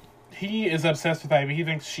 He is obsessed with Ivy. He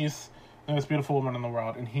thinks she's the most beautiful woman in the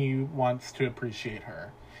world, and he wants to appreciate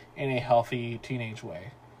her in a healthy teenage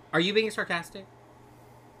way. Are you being sarcastic?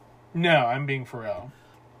 No, I'm being for real.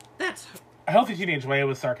 That's... A healthy teenage way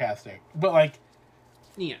was sarcastic. But, like...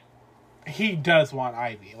 Yeah. He does want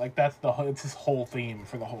Ivy. Like, it's his whole theme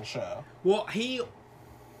for the whole show. Well,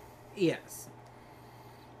 Yes.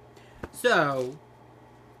 So,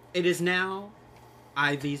 it is now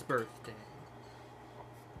Ivy's birthday.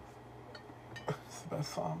 It's the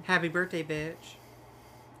best song. Happy birthday, bitch.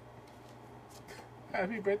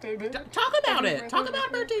 Happy birthday, bitch. Talk about Happy it. Talk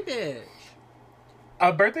about birthday, bitch.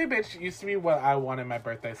 A birthday bitch used to be what I wanted my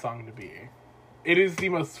birthday song to be. It is the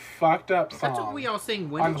most fucked up song. That's what we all sing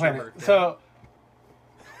when on it's your planet. birthday. So,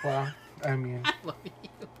 well, I mean, I love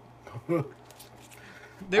you.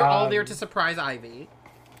 They're all there to surprise Ivy.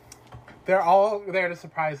 They're all there to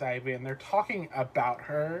surprise Ivy, and they're talking about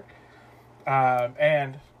her.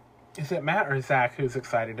 And is it Matt or Zach who's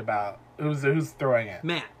excited about who's throwing it?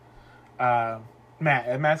 Matt. Matt.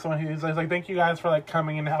 And Matt's the one who's like, thank you guys for like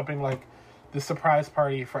coming and helping like the surprise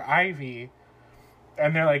party for Ivy.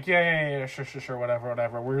 And they're like, yeah, sure,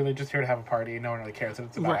 whatever. We're really just here to have a party. No one really cares that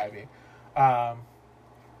it's about Right. Ivy.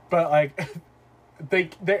 But like,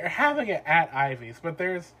 they're having it at Ivy's, but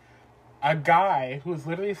there's a guy who's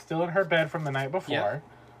literally still in her bed from the night before. Yep.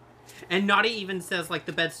 And Naughty even says like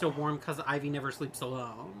the bed's still warm because Ivy never sleeps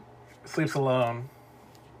alone. Sleeps alone.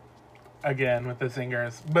 Again with the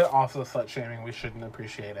zingers, but also slut shaming. We shouldn't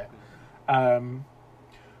appreciate it.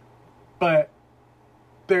 But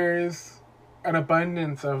there's an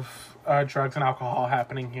abundance of drugs and alcohol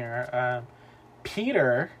happening here.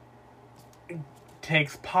 Peter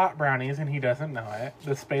takes pot brownies and he doesn't know it.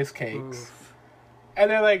 The space cakes. Oof.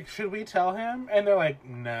 And they're like, should we tell him? And they're like,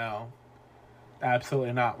 no.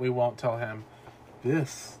 Absolutely not. We won't tell him.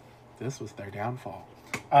 This was their downfall.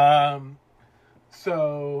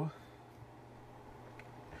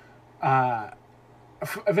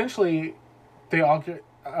 Eventually they all get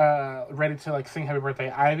ready to like sing happy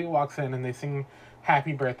birthday. Ivy walks in and they sing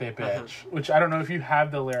happy birthday bitch, which I don't know if you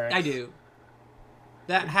have the lyrics. I do.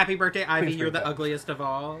 That happy birthday, Ivy, Please you're read the that. ugliest of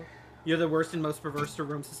all. You're the worst and most perverse to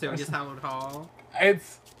roam Cecilia's hallowed hall.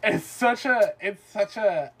 It's such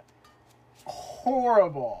a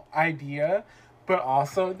horrible idea, but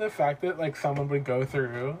also the fact that like someone would go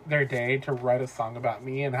through their day to write a song about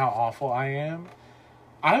me and how awful I am,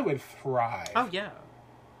 I would thrive. Oh, yeah.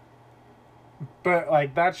 But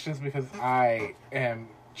like that's just because I am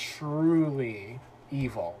truly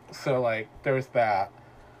evil. So like there's that.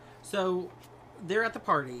 So they're at the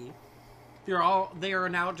party. They are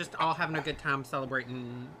now just all having a good time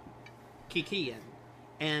celebrating Kikiing.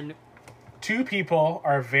 And Two people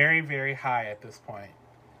are very, very high at this point.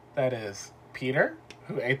 That is Peter,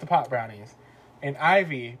 who ate the pot brownies, and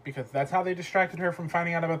Ivy, because that's how they distracted her from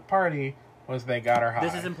finding out about the party, was they got her high.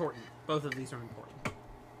 this is important. Both of these are important.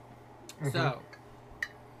 So,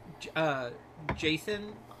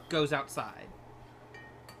 Jason goes outside.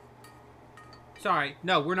 Sorry.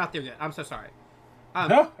 No, we're not there yet. I'm so sorry.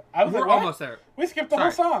 No, I was we're like, what? almost there. We skipped the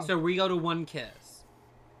Sorry. whole song. So we go to One Kiss.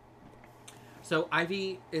 So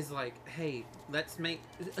Ivy is like, hey, let's make...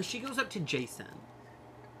 She goes up to Jason.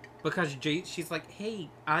 because she's like, hey,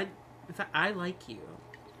 I like you.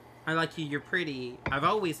 I like you. You're pretty. I've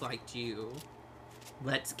always liked you.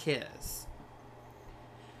 Let's kiss.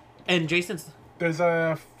 And Jason's... There's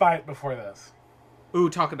a fight before this. Ooh,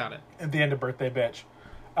 talk about it. At the end of Birthday Bitch.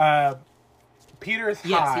 Peter's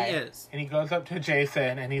Yes, high. he is. And he goes up to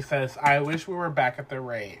Jason and he says, I wish we were back at the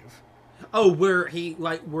rave. Oh,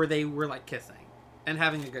 where they were like kissing and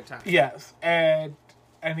having a good time. Yes. And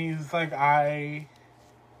he's like, I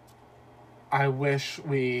wish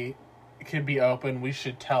we could be open. We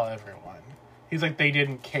should tell everyone. He's like, they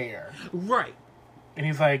didn't care. Right. And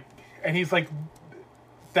he's like,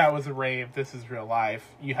 that was a rave. This is real life.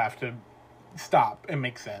 You have to stop. It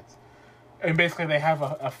makes sense. And basically they have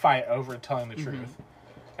a fight over telling the truth.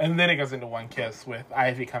 And then it goes into one kiss with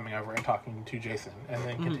Ivy coming over and talking to Jason. And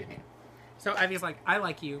then continue. So Ivy's like, I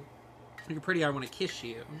like you. You're pretty. I want to kiss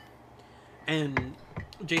you. And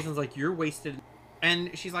Jason's like, you're wasted.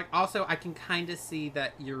 And she's like, also, I can kind of see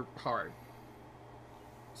that you're hard.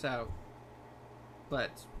 So,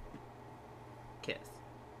 let's kiss.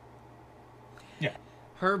 Yeah.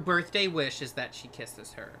 Her birthday wish is that she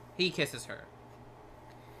kisses her. He kisses her.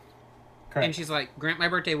 Correct. And she's like, grant my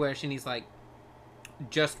birthday wish. And he's like,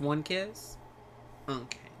 just one kiss?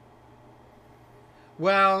 Okay.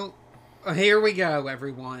 Well, here we go,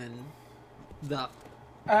 everyone.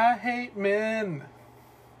 I hate men.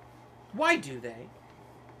 Why do they?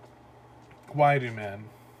 Why do men?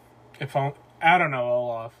 I don't know,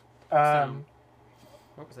 Olaf.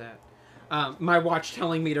 What was that? My watch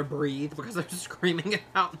telling me to breathe because I'm screaming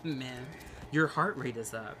about men. Your heart rate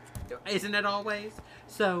is up. Isn't it always?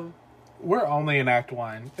 So... We're only in Act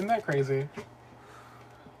 1. Isn't that crazy?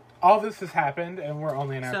 All this has happened, and we're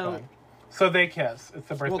only in Act 1. So they kiss. It's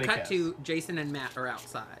the birthday kiss. We'll cut to Jason and Matt are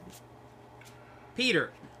outside.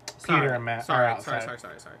 Peter and Matt are outside.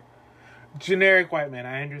 Sorry. Generic white men.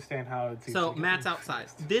 I understand how it's easy. So Matt's outside.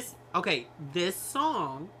 This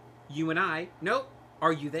song, You and I, nope,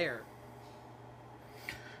 Are You There?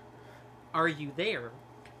 Are You There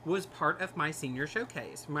was part of my senior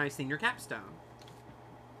showcase, my senior capstone.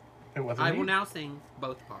 It wasn't I will now sing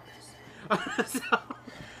both parts.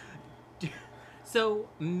 So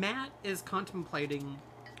Matt is contemplating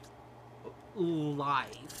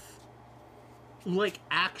life. Like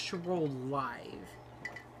actual life.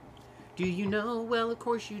 Do you know? Well, of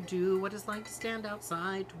course you do. What it's like to stand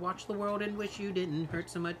outside, to watch the world and wish you didn't hurt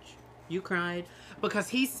so much you cried. Because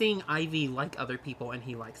he's seeing Ivy like other people and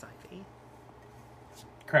he likes Ivy.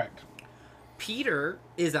 Correct. Peter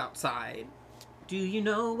is outside. Do you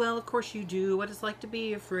know? Well, of course you do. What it's like to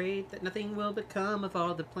be afraid that nothing will become of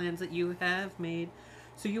all the plans that you have made.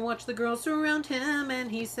 So you watch the girls surround him and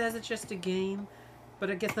he says it's just a game. But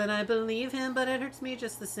I guess that I believe him, but it hurts me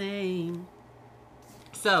just the same.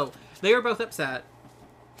 So, they are both upset.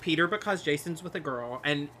 Peter because Jason's with a girl,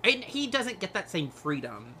 and he doesn't get that same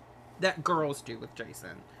freedom that girls do with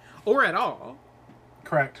Jason. Or at all.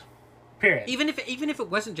 Correct. Period. Even if it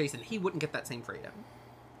wasn't Jason, he wouldn't get that same freedom.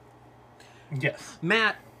 Yes.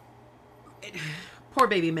 Matt, poor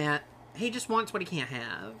baby Matt, he just wants what he can't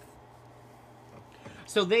have.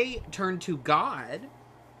 So they turn to God.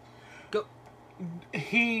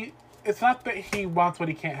 It's not that he wants what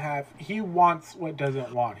he can't have. He wants what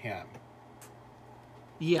doesn't want him.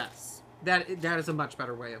 Yes. That is a much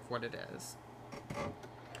better way of what it is.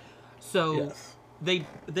 So yes. they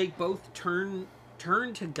both turn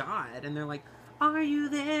to God and they're like, Are you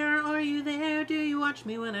there? Are you there? Do you watch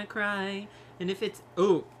me when I cry? And if it's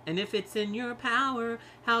in your power,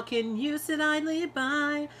 how can you sit idly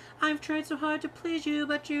by? I've tried so hard to please you,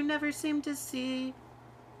 but you never seem to see.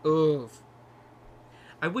 Oof.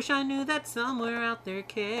 I wish I knew that somewhere out there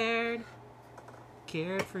cared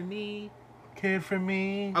for me. Cared for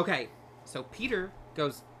me. Okay, so Peter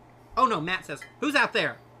goes, oh no, Matt says, who's out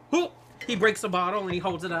there? Who? He breaks a bottle and he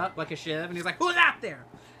holds it up like a shiv and he's like, who's out there?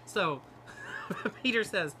 So Peter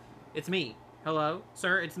says, it's me. Hello,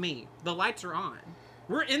 sir, it's me. The lights are on.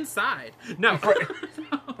 We're inside. No.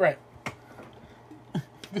 Right.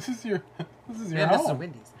 This is your home. This is a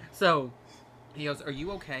Wendy's. So he goes, are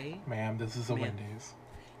you okay? Ma'am, this is a Wendy's.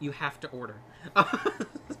 You have to order.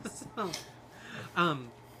 So,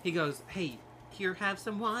 he goes, hey, here, have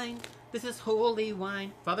some wine. This is holy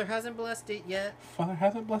wine. Father hasn't blessed it yet. Father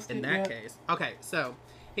hasn't blessed it yet. In that case. Okay, so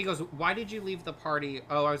he goes, why did you leave the party?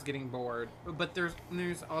 Oh, I was getting bored. But there's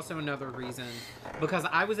also another reason. Because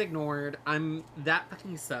I was ignored. That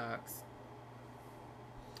fucking sucks.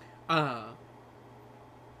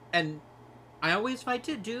 And I always fight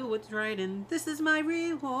to do what's right, and this is my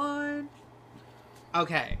reward.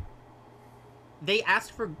 Okay. They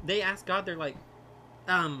ask God, they're like,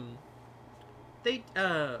 they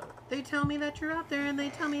tell me that you're out there, and they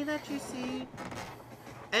tell me that you see,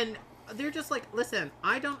 and they're just like, listen,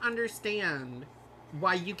 I don't understand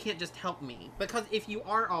why you can't just help me, because if you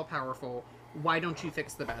are all powerful, why don't you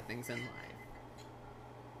fix the bad things in life?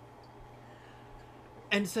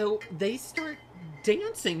 And so they start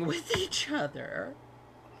dancing with each other.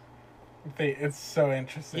 It's so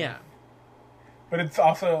interesting. Yeah. But it's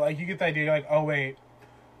also, like, you get the idea, like, oh, wait,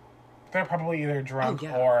 they're probably either drunk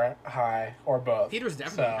or high, or both. Peter's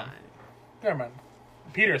definitely high. Never mind.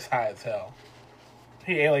 Peter's high as hell.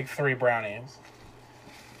 He ate, like, 3 brownies.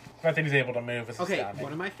 The fact that he's able to move is astounding.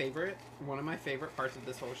 One of my favorite parts of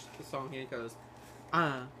this whole song, he goes,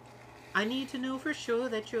 I need to know for sure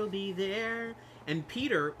that you'll be there. And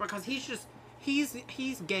Peter, because he's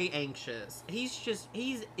gay anxious.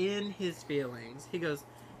 He's in his feelings. He goes,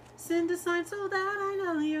 send a sign so that I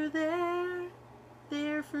know you're there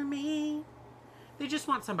for me. They just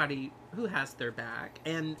want somebody who has their back.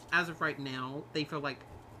 And as of right now, they feel like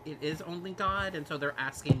it is only God, and so they're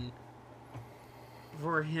asking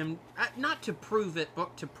for him, not to prove it,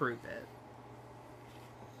 but to prove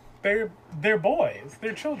it. They're boys.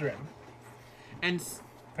 They're children. And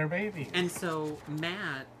they're babies. And so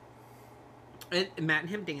Matt and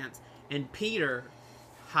him dance, and Peter,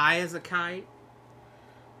 high as a kite,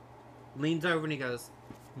 leans over and he goes,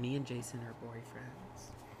 me and Jason are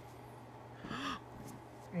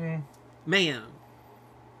boyfriends. Man.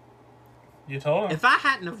 You told him. If I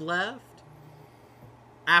hadn't have left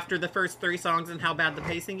after the first 3 songs and how bad the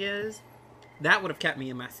pacing is, that would have kept me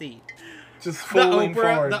in my seat. Just fooling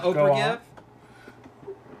forward. The Oprah gift,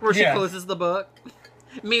 where she closes the book.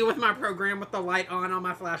 Me with my program with the light on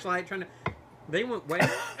my flashlight, trying to... They went, wait.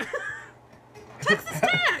 Text the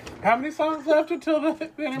stack! How many songs left until the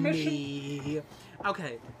intermission? Me.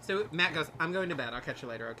 Okay, so Matt goes, I'm going to bed. I'll catch you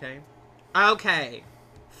later, okay? Okay.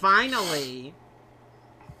 Finally.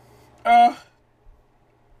 Okay.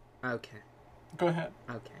 Go ahead.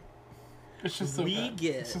 Okay. It's just so bad.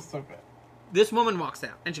 It's just so bad. This woman walks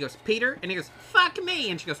out, and she goes, Peter? And he goes, fuck me!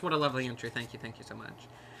 And she goes, what a lovely entry. Thank you so much.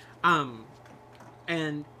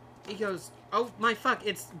 And he goes, oh my fuck,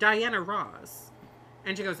 it's Diana Ross.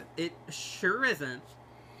 And she goes, it sure isn't.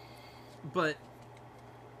 But,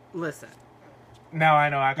 listen. Now I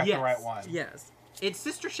know I got the right one. Yes. It's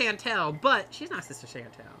Sister Chantel, but she's not Sister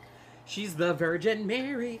Chantel. She's the Virgin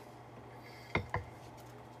Mary.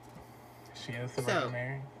 She is the Virgin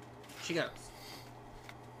Mary? She goes,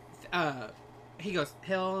 he goes,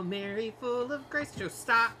 Hail Mary, full of grace. She goes,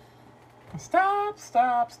 stop. Stop.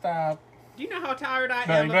 Do you know how tired I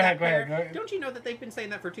am of that prayer? Go ahead. Don't you know that they've been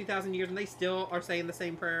saying that for 2,000 years and they still are saying the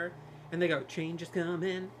same prayer? And they go, change is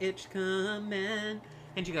coming, it's coming.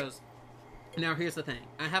 And she goes, now here's the thing.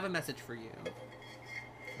 I have a message for you.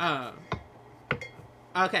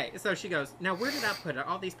 Okay, so she goes, now where did I put it?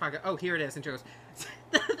 All these pockets. Oh, here it is. And she goes,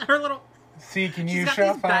 her little... Seeking you shall find. She's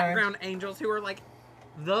got these background angels who are like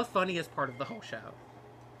the funniest part of the whole show.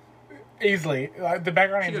 Easily. The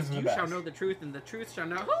background angels are the best. You shall know the truth, and the truth shall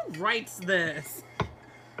know... Who writes this?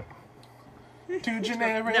 Too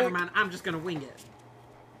generic. Never mind, I'm just going to wing it.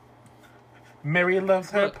 Mary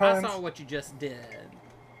loves her puns. I saw what you just did.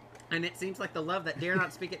 And it seems like the love that dare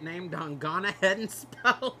not speak it name done gone ahead and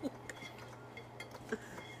spoke.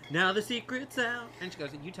 Now the secret's out. And she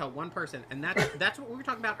goes, you tell one person. And that's what we were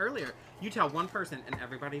talking about earlier. You tell one person and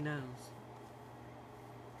everybody knows.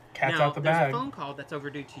 Cat's out the bag. There's a phone call that's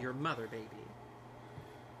overdue to your mother, baby.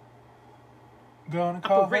 Gonna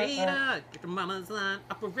call Operator, her. get your mama's line.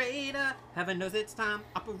 Operator, heaven knows it's time.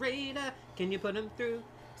 Operator, can you put him through?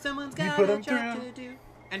 Someone's got a job to do.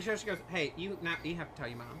 And she goes, hey, you have to tell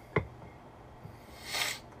your mom.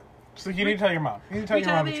 So you need to tell your mom. You need to tell your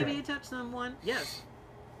mom the truth. Baby, touch someone. Yes.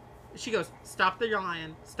 She goes, stop the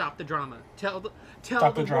lying, stop the drama. Tell the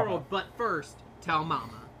world, but first, tell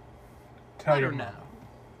mama. Tell your mama.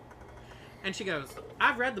 And she goes,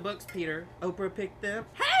 I've read the books, Peter. Oprah picked them.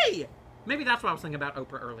 Hey! Maybe that's what I was thinking about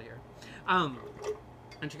Oprah earlier.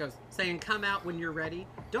 And she goes, saying, come out when you're ready.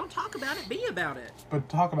 Don't talk about it, be about it. But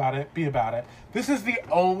talk about it, be about it. This is the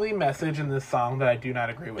only message in this song that I do not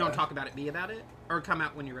agree with. Don't talk about it, be about it? Or come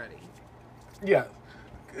out when you're ready? Yeah.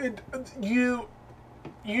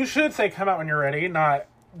 You should say come out when you're ready, not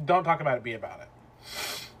don't talk about it, be about it.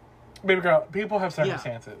 Baby girl, people have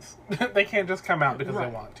circumstances. Yeah. They can't just come out because they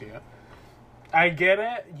want to. I get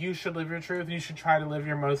it. You should live your truth. You should try to live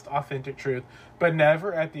your most authentic truth, but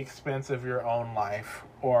never at the expense of your own life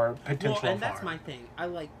or potential harm. And that's my thing.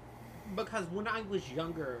 Because when I was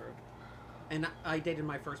younger and I dated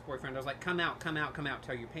my first boyfriend, I was like, come out,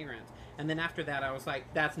 tell your parents. And then after that, I was like,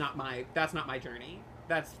 that's not my journey.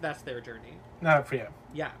 That's their journey. Not for you.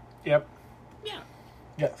 Yeah. Yep. Yeah.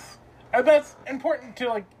 Yes. And that's important to,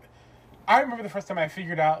 like, I remember the first time I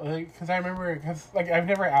figured out, like, because I've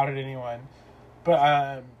never outed anyone, but,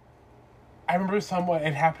 I remember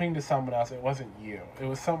it happening to someone else. It wasn't you. It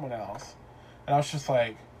was someone else. And I was just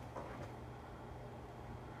like,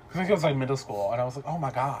 I think it was, like, middle school, and I was like, oh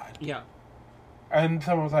my God. Yeah. And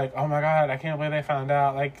someone was like, oh my God, I can't believe they found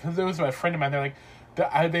out. Like, because it was a friend of mine. They're like,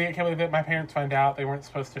 they can't believe that my parents found out. They weren't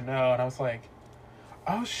supposed to know. And I was like,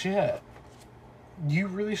 oh shit. You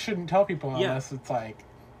really shouldn't tell people unless it's like,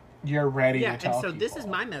 you're ready to tell people. Yeah, and so this is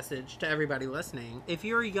my message to everybody listening. If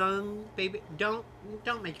you're young, baby, don't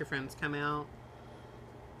make your friends come out.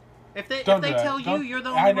 If they tell you, you're the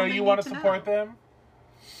only one I know you want to support them.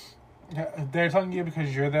 They're telling you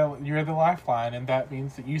because you're the lifeline, and that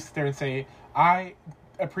means that you sit there and say, I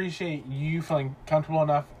appreciate you feeling comfortable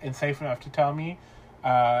enough and safe enough to tell me,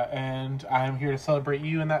 and I'm here to celebrate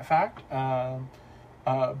you in that fact.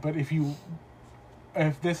 But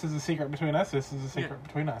if this is a secret between us, this is a secret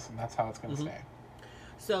between us, and that's how it's going to stay.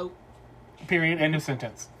 So, period. End of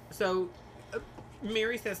sentence. So,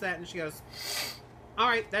 Mary says that, and she goes, all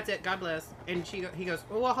right, that's it. God bless. And he goes,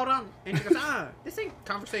 well, hold on. And she goes, this ain't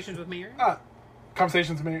Conversations with Mary.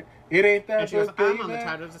 Conversations with Mary. It ain't that. And she goes, I'm on the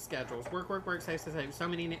titles of schedules. Work, safe. So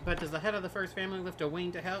many. But does the head of the first family lift a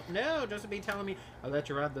wing to help? No, just to be telling me, I'll let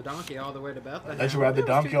you ride the donkey all the way to Bethlehem. Let you ride the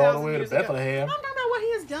donkey all the way to Bethlehem. I don't know what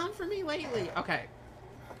he has done for me lately. Okay.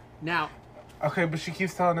 Now. Okay, but she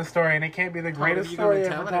keeps telling the story, and it can't be the greatest story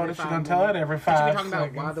ever told. She's going to tell it every 5 seconds. She's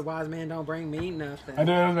talking about why the wise man don't bring me nothing. I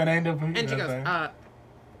know, but I end up. And she goes,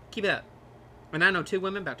 keep it up. And I know 2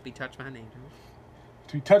 women about to be touched by an angel.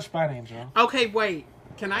 To be touched by an angel. Okay, wait.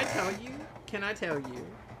 Can I tell you?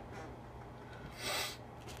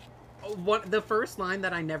 The first line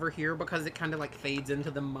that I never hear because it kind of like fades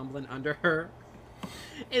into them mumbling under her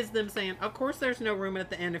is them saying, of course there's no room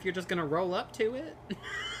at the end if you're just going to roll up to it.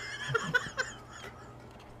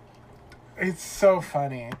 It's so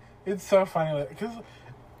funny. It's so funny.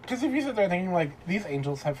 Because if you sit there thinking, like, these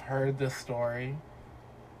angels have heard this story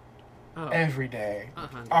every day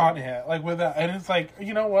on it. Like, and it's like,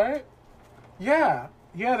 you know what? Yeah,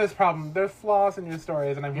 there's problems. There's flaws in your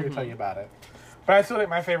stories, and I'm here to tell you about it. But I still think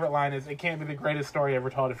my favorite line is, it can't be the greatest story ever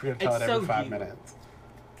told if you're going to tell it every 5 minutes.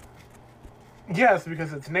 Yes,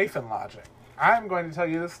 because it's Nathan logic. I'm going to tell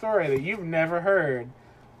you the story that you've never heard.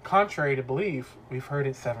 Contrary to belief, we've heard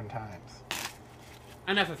it 7 times.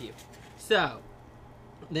 Enough of you. So,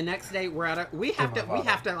 the next day we have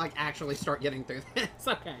to like actually start getting through this.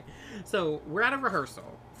 Okay. So, we're at a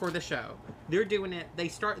rehearsal for the show. They're doing it. They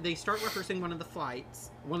start rehearsing one of the fights,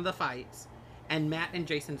 and Matt and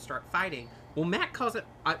Jason start fighting. Well, Matt calls it,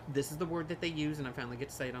 this is the word that they use, and I finally get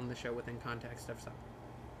to say it on the show within context of something.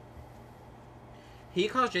 He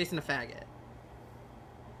calls Jason a faggot.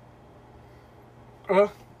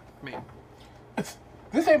 Man.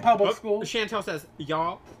 This ain't public school. Chantel says,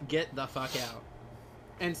 y'all get the fuck out.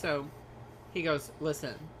 And so he goes,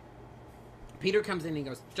 listen. Peter comes in and he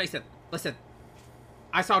goes, Jason, listen.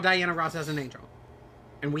 I saw Diana Ross as an angel.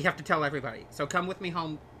 And we have to tell everybody. So come with me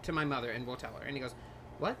home to my mother and we'll tell her. And he goes,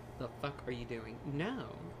 what the fuck are you doing? No.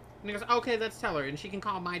 And he goes, okay, let's tell her. And she can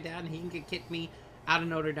call my dad and he can kick me out of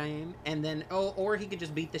Notre Dame. And then, or he could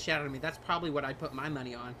just beat the shit out of me. That's probably what I'd put my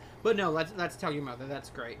money on. But no, let's tell your mother. That's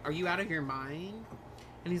great. Are you out of your mind?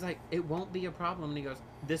 And he's like, it won't be a problem. And he goes,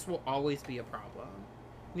 this will always be a problem.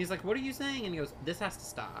 And he's like, what are you saying? And he goes, this has to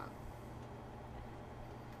stop.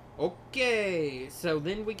 Okay. So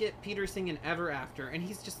then we get Peter singing Ever After. And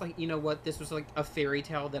he's just like, you know what? This was like a fairy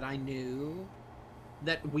tale that I knew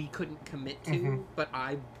that we couldn't commit to. But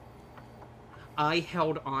I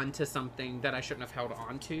held on to something that I shouldn't have held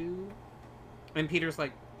on to. And Peter's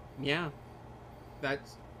like, yeah,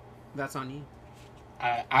 that's on you.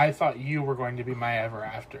 I thought you were going to be my ever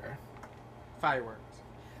after. Fireworks.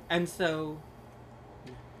 And so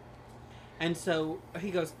he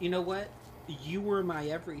goes, you know what? You were my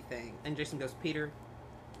everything. And Jason goes, Peter,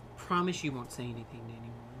 promise you won't say anything to anyone.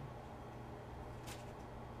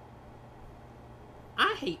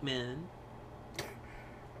 I hate men.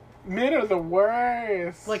 Men are the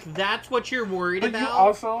worst. Like, that's what you're worried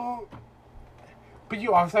about? But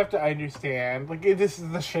you also have to understand, like, this is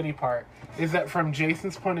the shitty part, is that from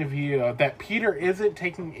Jason's point of view, that Peter isn't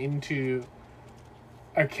taking into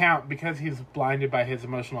account, because he's blinded by his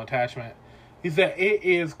emotional attachment, is that it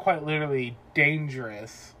is quite literally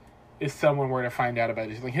dangerous if someone were to find out about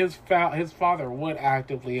it. Like, his father would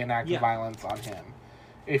actively enact violence on him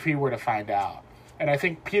if he were to find out. And I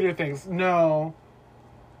think Peter thinks, no,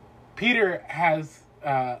 Peter has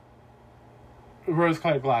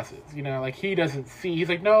rose-colored glasses, you know, like, he doesn't see. He's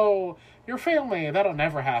like, no, your family, that'll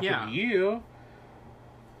never happen to you.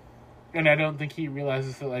 And I don't think he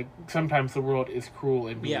realizes that, like, sometimes the world is cruel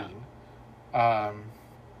and mean. Yeah.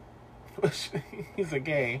 He's a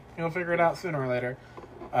gay. He'll figure it out sooner or later.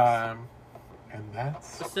 And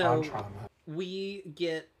that's on trauma. We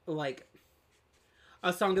get, like,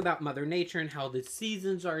 a song about Mother Nature and how the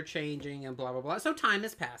seasons are changing and blah, blah, blah. So time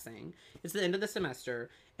is passing. It's the end of the semester.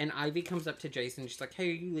 And Ivy comes up to Jason. She's like, hey,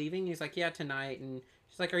 are you leaving? And he's like, yeah, tonight. And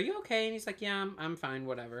she's like, are you okay? And he's like, yeah, I'm fine,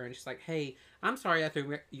 whatever. And she's like, hey, I'm sorry I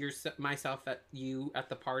threw myself at you at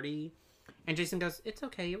the party. And Jason goes, it's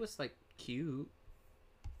okay. It was, like, cute.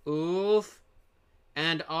 Oof.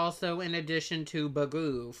 And also in addition to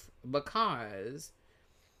bagoof, because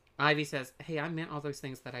Ivy says, hey, I meant all those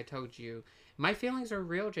things that I told you. My feelings are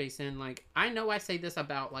real, Jason. Like, I know I say this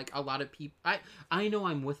about, like, a lot of people. I know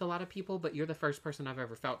I'm with a lot of people, but you're the first person I've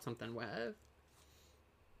ever felt something with.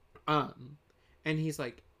 And he's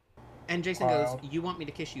like, and Jason goes, you want me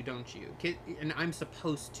to kiss you, don't you? And I'm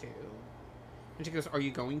supposed to. And she goes, are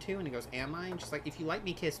you going to? And he goes, am I? And she's like, if you like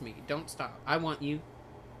me, kiss me. Don't stop. I want you.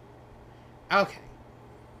 Okay.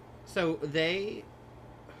 So they...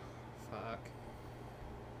 Fuck.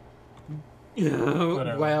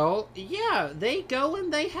 Well, yeah, they go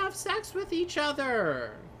and they have sex with each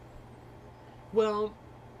other. Well,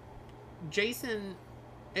 Jason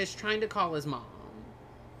is trying to call his mom.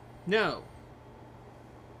 No.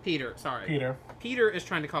 Peter, sorry. Peter is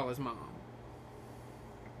trying to call his mom.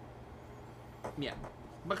 Yeah.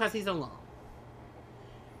 Because he's alone.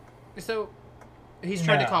 So, he's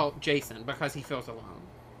trying to call Jason because he feels alone.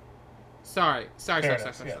 Sorry.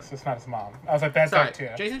 Yes, it's not his mom. I was like, that's that too.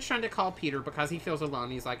 Jason's trying to call Peter because he feels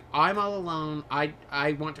alone. He's like, I'm all alone. I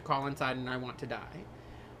want to crawl inside and I want to die.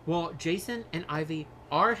 Well, Jason and Ivy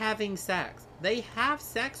are having sex. They have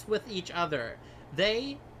sex with each other.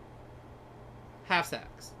 They have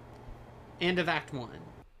sex. End of Act 1.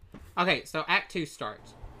 Okay, so Act 2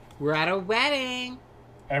 starts. We're at a wedding.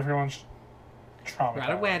 Everyone's traumatized. We're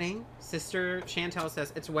at a wedding. Sister Chantel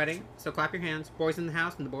says, it's a wedding, so clap your hands. Boys in the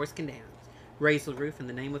house and the boys can dance. Raise the roof and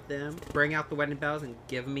the name with them. Bring out the wedding bells and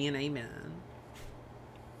give me an amen.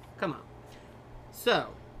 Come on. So,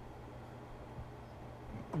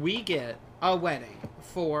 we get a wedding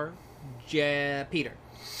for Peter.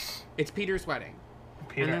 It's Peter's wedding.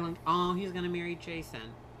 Peter. And they're like, oh, he's going to marry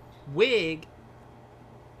Jason. Wig,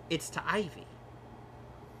 it's to Ivy.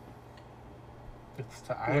 It's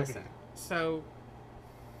to Ivy. Listen, so,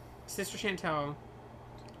 Sister Chantel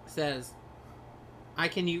says,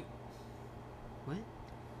 what?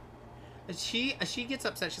 She gets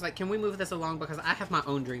upset. She's like, can we move this along because I have my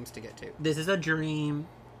own dreams to get to. This is a dream.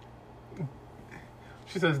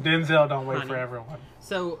 She says, Denzel, don't wait for everyone.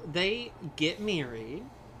 So they get married,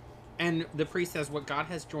 and the priest says, what God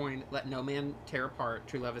has joined, let no man tear apart.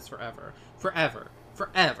 True love is forever. Forever.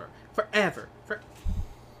 Forever. Forever.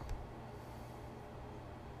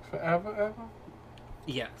 Forever, ever?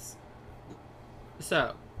 Yes.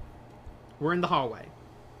 So, we're in the hallway.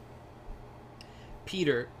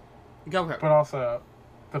 Peter, go ahead. But also,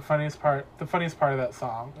 the funniest part of that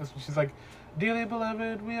song is when she's like, dearly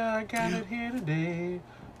beloved, we are gathered here today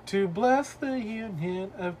to bless the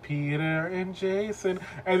union of Peter and Jason.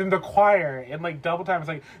 And then the choir, in like double time, it's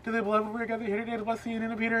like, dearly beloved, we are gathered here today to bless the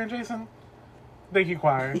union of Peter and Jason. Thank you,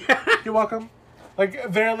 choir. You're welcome.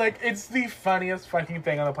 Like, they're like, it's the funniest fucking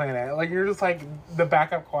thing on the planet. Like, you're just like, the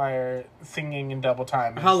backup choir singing in double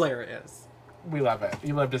time. Hilarious. We love it.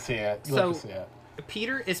 You love to see it. Love to see it.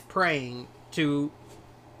 Peter is praying to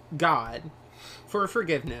God for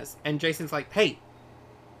forgiveness, and Jason's like, hey,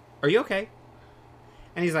 are you okay?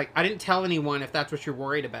 And he's like, I didn't tell anyone if that's what you're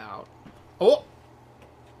worried about. Oh!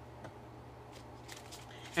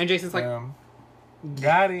 And Jason's like,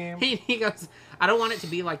 got him. He goes, I don't want it to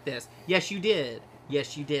be like this. Yes, you did.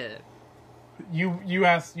 Yes, you did. You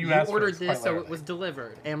asked. You ordered this, so it was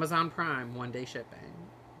delivered. Amazon Prime, 1-day shipping.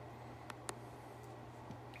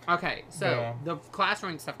 Okay, so the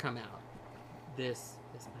classroom stuff come out. This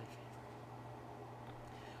is my favorite.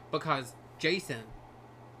 Because Jason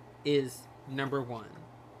is number 1.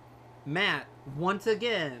 Matt, once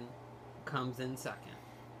again, comes in second.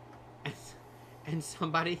 And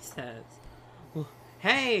somebody says, well,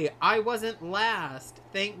 hey, I wasn't last.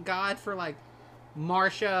 Thank God for, like,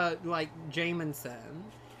 Marsha, like, Jamison.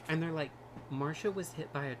 And they're like, Marsha was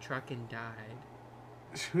hit by a truck and died.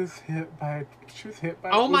 She was hit by.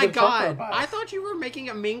 Oh my God! I thought you were making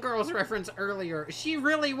a Mean Girls reference earlier. She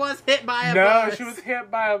really was hit by a bus. No, she was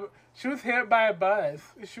hit by a bus.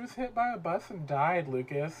 She was hit by a bus and died,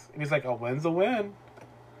 Lucas. And he's like, a win's a win.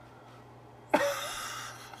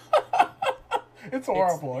 It's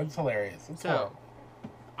horrible. It's hilarious. It's horrible.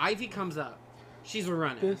 Ivy comes up She's a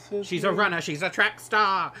runner. This is She's a me. runner. She's a track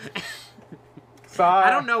star. Sorry. I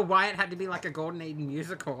don't know why it had to be like a Golden Age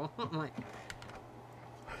musical. I'm like,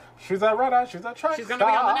 She's a runner. She's a track she's gonna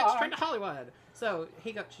be on the next star. train to Hollywood. So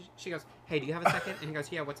she goes, hey, do you have a second? And he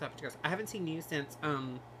goes, yeah, what's up? She goes, I haven't seen you since,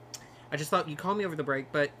 I just thought you called me over the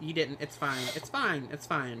break, but you didn't. It's fine. It's fine. It's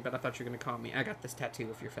fine. But I thought you were gonna call me. I got this tattoo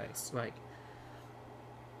of your face. Like,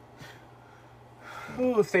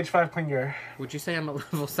 Ooh, stage 5 clinger. would you say I'm a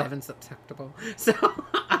level 7 susceptible? So,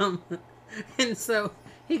 and so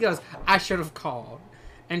he goes, I should have called.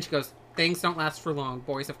 And she goes, things don't last for long.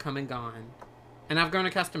 Boys have come and gone. And I've grown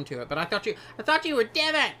accustomed to it. But I thought you were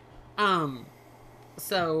Devin.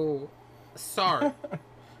 So, sorry.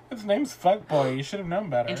 His name's Fuckboy. You should have known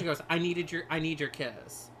better. And she goes, I need your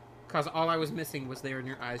kiss. Because all I was missing was there in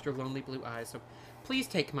your eyes, your lonely blue eyes. So, please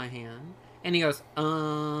take my hand. And he goes,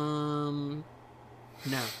 no.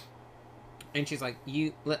 And she's like,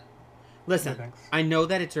 listen, No, thanks. I know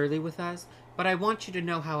that it's early with us, but I want you to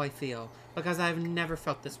know how I feel, because I've never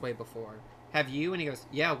felt this way before. Have you? And he goes,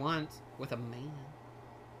 yeah, once, with a man.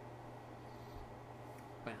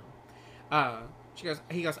 Well,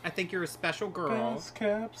 he goes, I think you're a special girl. Best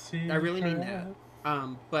kept secret. I really mean that.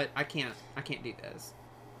 But I can't do this.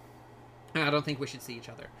 I don't think we should see each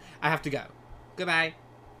other. I have to go. Goodbye.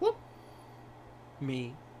 Whoop.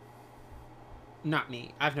 Me. Not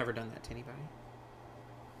me. I've never done that to anybody.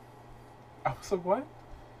 I was like, what?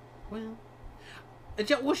 Well,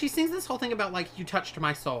 she sings this whole thing about, like, you touched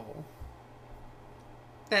my soul.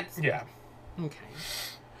 That's... Yeah.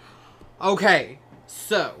 Okay,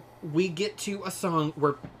 so we get to a song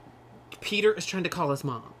where Peter is trying to call his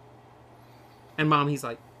mom. And Mom, he's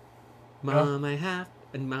like, Mom,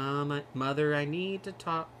 Mother, I need to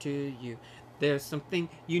talk to you. There's something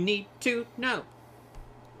you need to know.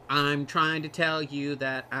 I'm trying to tell you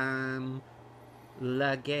that I'm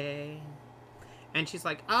gay. And she's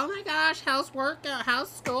like, oh my gosh, how's work?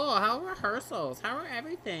 How's school? How are rehearsals? How are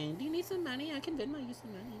everything? Do you need some money? I can Venmo you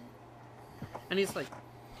some money. And he's like,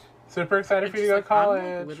 Super excited for you to go to I'm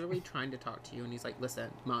college. like literally trying to talk to you. And he's like, listen,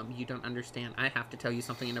 Mom, you don't understand. I have to tell you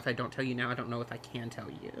something. And if I don't tell you now, I don't know if I can tell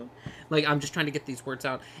you. Like, I'm just trying to get these words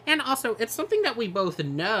out. And also, it's something that we both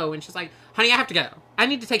know. And she's like, honey, I have to go. I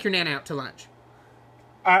need to take your Nana out to lunch.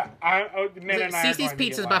 Nana and I are Cece's going to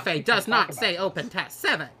Pizza's get buffet lunch. does Talk not about say it. open past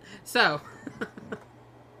 7. So,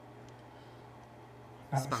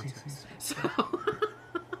 Not sponsors. Cece's. So,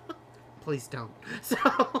 please don't.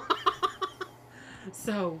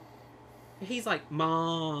 So, he's like,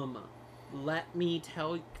 Mom, let me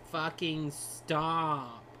tell you, fucking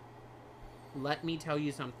stop. Let me tell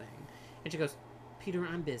you something. And she goes, Peter,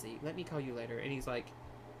 I'm busy. Let me call you later. And he's like,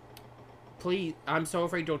 please, I'm so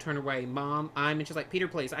afraid you'll turn away. Mom, and she's like, Peter,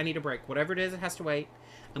 please, I need a break. Whatever it is, it has to wait.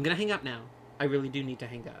 I'm gonna hang up now. I really do need to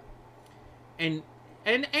hang up. And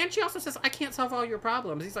she also says, I can't solve all your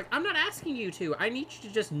problems. He's like, I'm not asking you to. I need you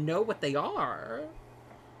to just know what they are.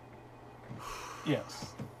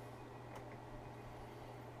 Yes.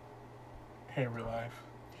 Hey, real life.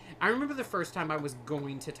 I remember the first time I was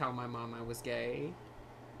going to tell my mom I was gay.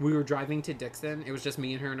 We were driving to Dixon. It was just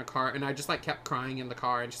me and her in a car, and I just, like, kept crying in the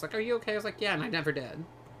car. And she's like, are you okay? I was like, yeah, and I never did.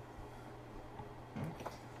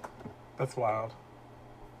 That's wild.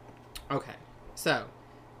 Okay, so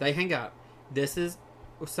they hang up. This is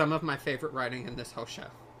some of my favorite writing in this whole show.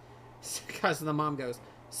 Because the mom goes,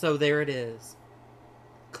 so there it is.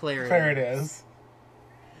 Claire There it is.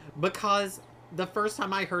 Because the first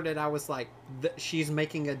time I heard it, I was like, she's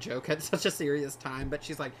making a joke at such a serious time. But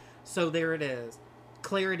she's like, so there it is.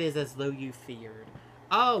 Claire it is as though you feared.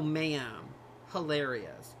 Oh, ma'am.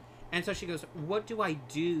 Hilarious. And so she goes, what do I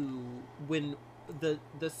do when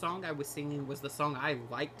the song I was singing was the song I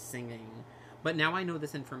liked singing? But now I know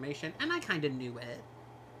this information, and I kind of knew it.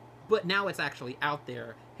 But now it's actually out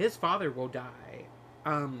there. His father will die.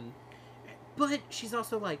 But she's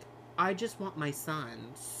also like, I just want my son.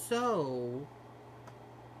 So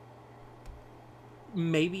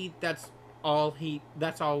maybe that's all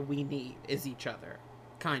we need is each other.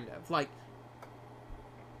 Kind of. Like,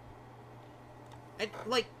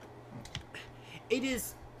 it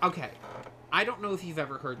is, okay. I don't know if you've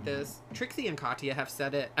ever heard this. Trixie and Katya have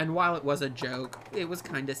said it, and while it was a joke, it was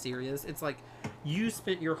kind of serious. It's like, you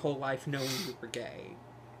spent your whole life knowing you were gay.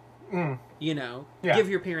 You know? Yeah. Give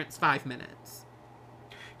your parents 5 minutes.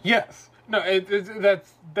 Yes. No,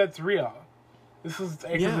 that's real. This is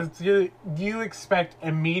you expect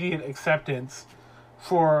immediate acceptance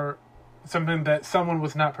for something that someone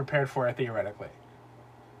was not prepared for theoretically.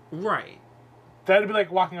 Right. That'd be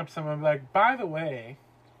like walking up to someone and be like, by the way,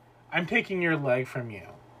 I'm taking your leg from you.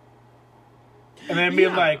 And then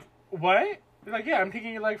being like, what? Be like, yeah, I'm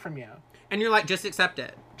taking your leg from you. And you're like, just accept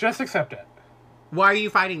it. Just accept it. Why are you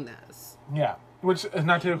fighting this? Yeah. Which is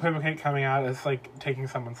not to equivocate coming out as, like, taking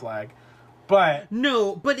someone's leg. But...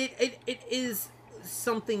 No, but it is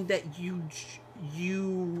something that you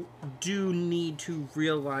do need to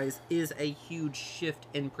realize is a huge shift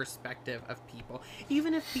in perspective of people.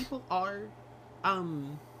 Even if people are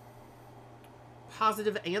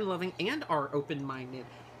positive and loving and are open-minded,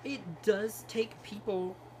 it does take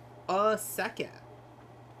people a second.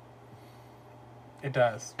 It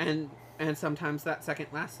does. And sometimes that second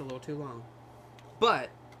lasts a little too long. But...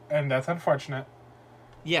 And that's unfortunate.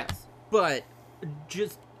 Yes, but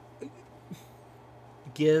just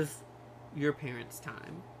give your parents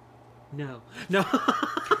time. No.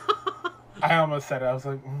 I almost said it. I was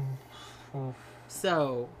like, oof.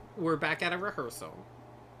 So, we're back at a rehearsal.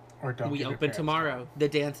 Or don't. We open tomorrow. Time. The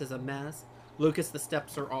dance is a mess. Lucas, the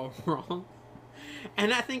steps are all wrong.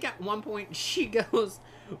 And I think at one point she goes,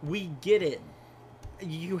 "We get it.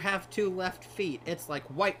 You have 2 left feet. It's like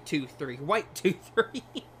white 2, 3, white 2, 3."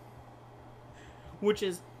 Which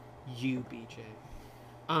is you, BJ.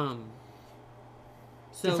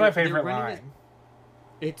 So it's my favorite line.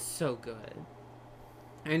 It's so good.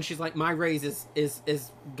 And she's like, my raise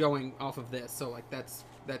is going off of this, so like let's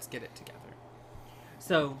get it together.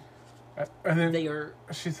 So and then they are.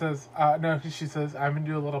 She says, she says, I'm gonna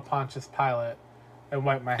do a little Pontius Pilate and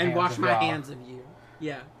wipe my hands and wash of my y'all. hands of you.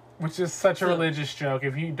 Yeah. Which is such a religious joke.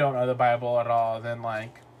 If you don't know the Bible at all, then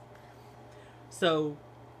like. So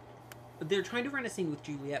they're trying to run a scene with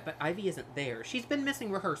Juliet, but Ivy isn't there. She's been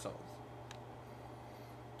missing rehearsals.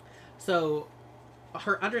 So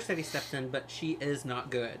her understudy steps in, but she is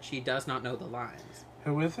not good. She does not know the lines.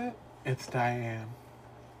 Who is it? It's Diane.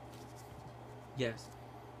 Yes.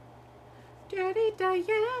 Daddy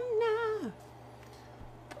Diana.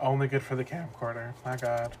 Only good for the camcorder. My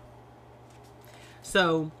God.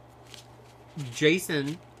 So,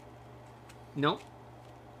 Jason... Nope.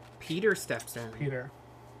 Peter steps in. Peter.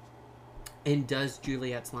 And does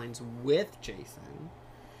Juliet's lines with Jason.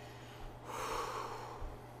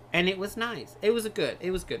 And it was nice. It was good.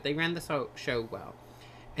 They ran the show well.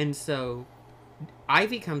 And so,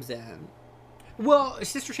 Ivy comes in. Well,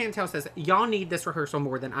 Sister Chantel says, y'all need this rehearsal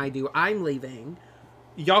more than I do. I'm leaving.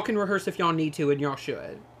 Y'all can rehearse if y'all need to, and y'all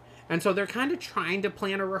should. And so they're kind of trying to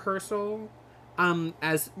plan a rehearsal,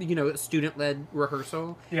 as, you know, student-led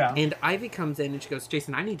rehearsal. Yeah. And Ivy comes in and she goes,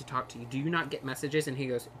 Jason, I need to talk to you. Do you not get messages? And he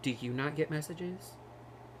goes, do you not get messages?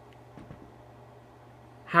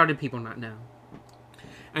 How did people not know?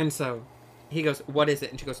 And so he goes, what is it?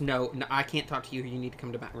 And she goes, no, I can't talk to you. You need to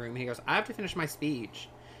come to my room. And he goes, I have to finish my speech.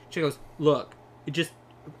 She goes, look, just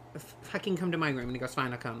fucking come to my room. And he goes,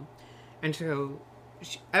 fine, I'll come. And so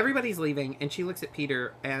everybody's leaving, and she looks at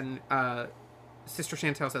Peter, and Sister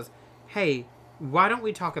Chantel says, hey, why don't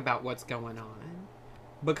we talk about what's going on?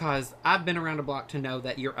 Because I've been around a block to know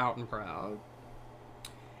that you're out and proud.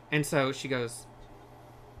 And so she goes...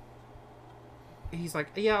 He's like,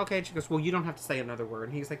 yeah, okay. And she goes, well, you don't have to say another word.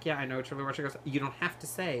 And he's like, yeah, I know it's another word. She goes, you don't have to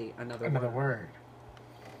say another word.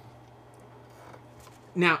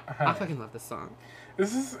 Now, I fucking love this song.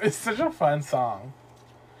 It's such a fun song.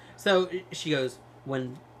 So she goes,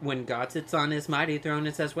 when God sits on his mighty throne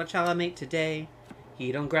and says, what shall I make today?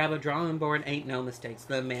 He don't grab a drawing board, ain't no mistakes.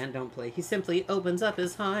 The man don't play. He simply opens up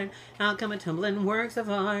his heart. Out come a tumbling works of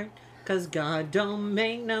art. 'Cause God don't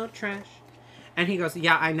make no trash. And he goes,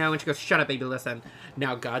 yeah, I know. And she goes, shut up, baby, listen.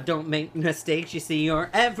 Now, God don't make mistakes, you see, or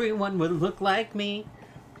everyone would look like me.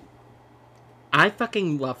 I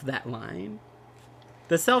fucking love that line.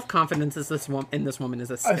 The self-confidence in this woman is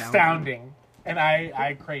astounding. And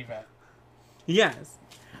I crave it. Yes.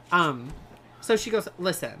 So she goes,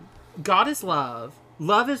 listen, God is love.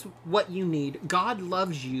 Love is what you need. God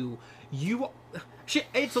loves you.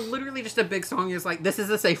 It's literally just a big song. It's like, this is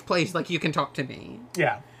a safe place. Like, you can talk to me.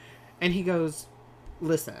 Yeah. And he goes,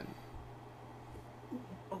 listen,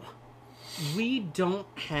 we don't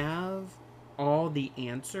have all the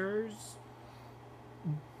answers,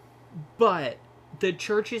 but the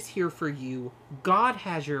church is here for you. God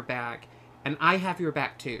has your back, and I have your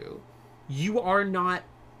back too. You are not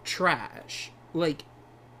trash. Like,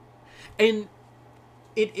 and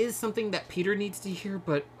it is something that Peter needs to hear,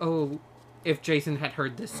 but if Jason had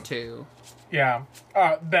heard this too. Yeah.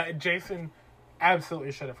 That Jason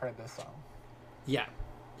absolutely should have heard this song. Yeah.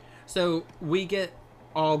 So we get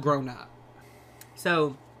all grown up.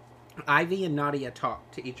 So Ivy and Nadia talk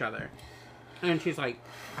to each other. And she's like,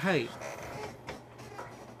 hey,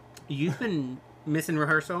 you've been missing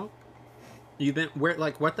rehearsal?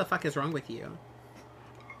 What the fuck is wrong with you?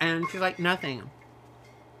 And she's like, nothing.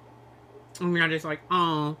 And Nadia's like,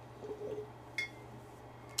 oh.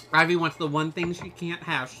 Ivy wants the one thing she can't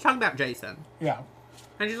have. She's talking about Jason. Yeah.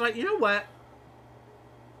 And she's like, you know what?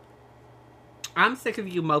 I'm sick of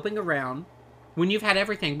you moping around when you've had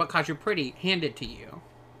everything because you're pretty handed to you.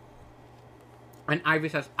 And Ivy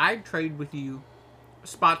says, I'd trade with you,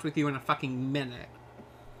 spots with you in a fucking minute.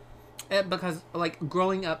 Because, like,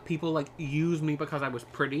 growing up, people, like, used me because I was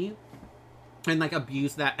pretty. And, like,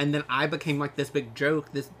 abused that. And then I became, like, this big joke.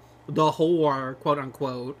 The whore, quote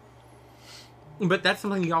unquote. But that's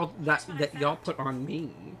something that y'all put on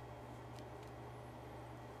me.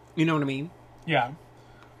 You know what I mean? Yeah.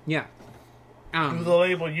 Yeah. It was the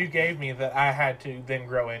label you gave me that I had to then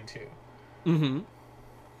grow into. Mm-hmm.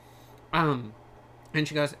 And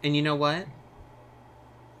she goes, and you know what?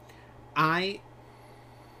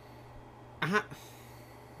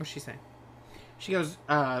 What's she saying? She goes,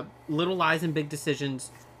 little lies and big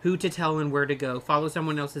decisions, who to tell and where to go, follow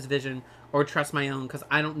someone else's vision, or trust my own, because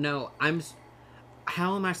I don't know.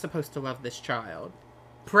 How am I supposed to love this child?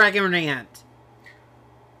 Pregnant.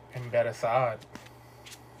 Embarazada.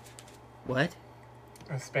 What?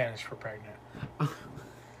 It's Spanish for pregnant.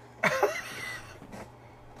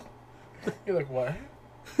 You're like, what?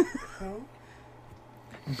 No?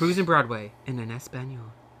 Bruising Broadway in an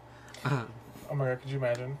Espanol. Oh my god, could you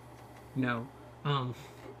imagine? No.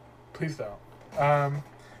 Please don't.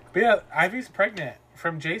 But yeah, Ivy's pregnant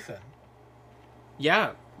from Jason.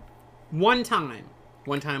 Yeah. One time.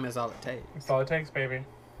 One time is all it takes. That's all it takes, baby.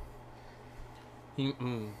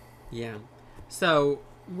 Yeah. So,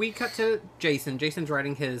 we cut to Jason. Jason's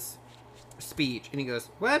writing his speech, and he goes,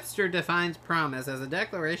 Webster defines promise as a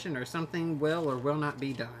declaration or something will or will not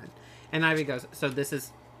be done. And Ivy goes, so this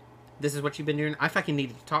is what you've been doing? I fucking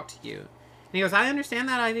needed to talk to you. And he goes, I understand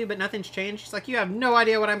that, Ivy, but nothing's changed. She's like, you have no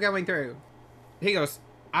idea what I'm going through. He goes,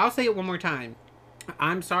 I'll say it one more time.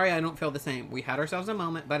 I'm sorry I don't feel the same. We had ourselves a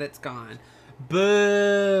moment, but it's gone.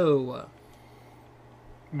 Boo.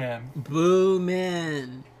 Men. Boo,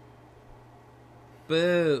 men.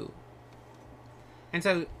 Boo. And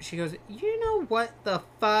so she goes, you know what the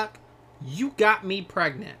fuck? You got me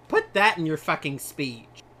pregnant. Put that in your fucking speech.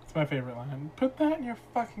 It's my favorite line. Put that in your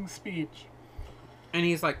fucking speech. And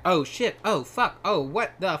he's like, oh shit, oh fuck, oh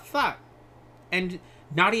what the fuck? And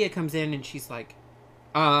Nadia comes in and she's like,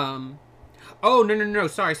 oh no,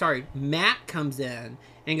 sorry. Matt comes in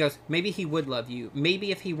and goes, maybe he would love you.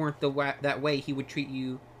 Maybe if he weren't that way, he would treat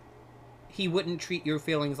you, he wouldn't treat your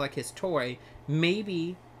feelings like his toy.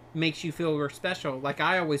 Maybe makes you feel you're special like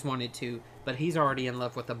I always wanted to, but he's already in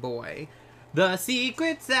love with a boy. The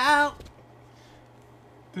secret's out.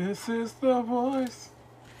 This is the voice.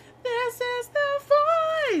 This is the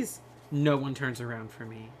voice. No one turns around for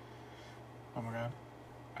me. Oh my god.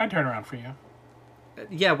 I'd turn around for you.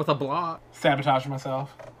 Yeah, with a block. Sabotage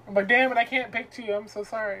myself. I'm like, damn it, I can't pick two. I'm so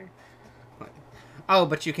sorry. Oh,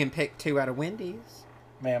 but you can pick two out of Wendy's.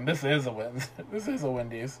 Man, this is a Wendy's. This is a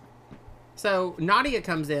Wendy's. So Nadia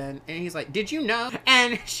comes in and he's like, did you know?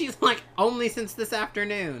 And she's like, only since this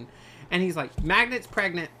afternoon. And he's like, Magnet's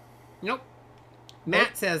pregnant. Nope.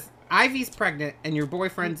 Matt says, Ivy's pregnant and your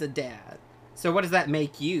boyfriend's a dad. So what does that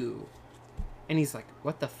make you? And he's like,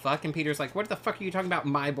 what the fuck? And Peter's like, what the fuck are you talking about,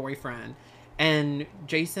 my boyfriend? And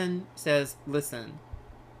Jason says, listen,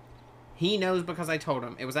 he knows because I told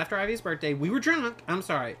him. It was after Ivy's birthday. We were drunk. I'm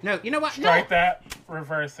sorry. No, you know what? Strike that.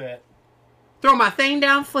 Reverse it. Throw my thing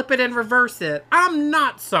down, flip it, and reverse it. I'm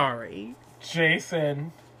not sorry.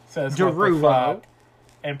 Jason says, Derulo. what the fuck?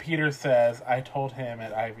 And Peter says, I told him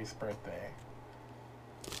at Ivy's birthday.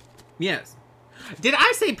 Yes. Did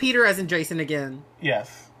I say Peter as in Jason again?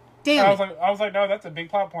 Yes. Damn I was like, no, that's a big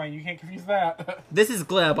plot point. You can't confuse that. This is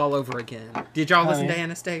Gleb all over again. Did y'all listen to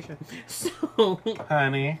Anastasia? So,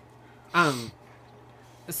 honey.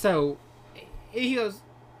 So, he goes,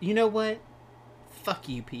 you know what? Fuck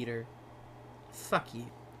you, Peter. Fuck you.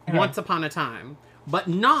 Yeah. Once upon a time. But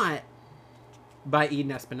not by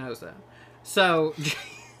Eden Espinosa. So... Is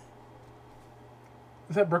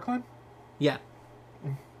that Brooklyn? Yeah.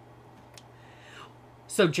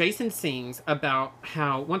 So Jason sings about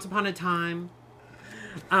how once upon a time,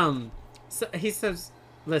 so he says,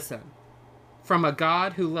 listen, from a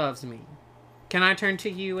God who loves me, can I turn to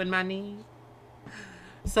you in my need?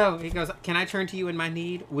 So he goes, can I turn to you in my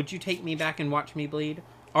need? Would you take me back and watch me bleed?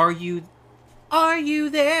 Are you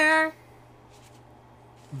there?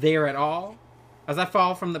 There at all? As I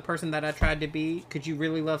fall from the person that I tried to be, could you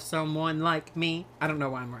really love someone like me? I don't know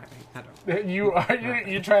why I'm rapping. I don't.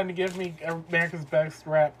 You're trying to give me America's Best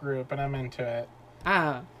Rap Group, and I'm into it.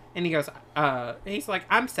 And he goes, he's like,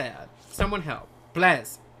 I'm sad. Someone help.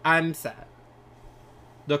 Bless. I'm sad.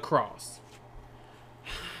 The cross.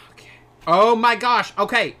 Okay. Oh my gosh.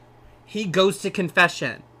 Okay. He goes to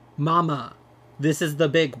confession. Mama, this is the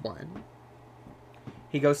big one.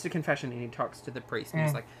 He goes to confession and he talks to the priest and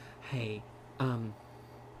he's like, hey, I'm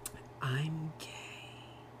gay.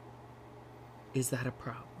 Is that a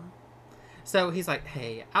problem? So he's like,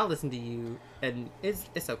 hey, I'll listen to you and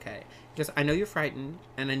it's okay. He goes, I know you're frightened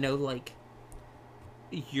and I know, like,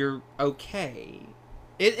 you're okay.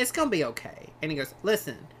 It's gonna be okay. And he goes,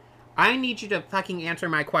 listen, I need you to fucking answer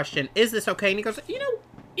my question. Is this okay? And he goes, you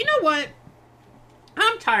know what?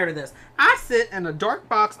 I'm tired of this. I sit in a dark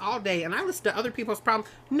box all day and I listen to other people's problems.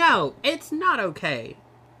 No, it's not okay.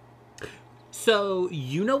 So,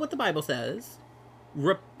 you know what the Bible says.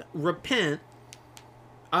 Repent.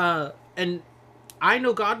 And I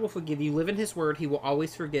know God will forgive you. Live in his word. He will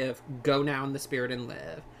always forgive. Go now in the spirit and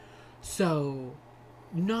live. So,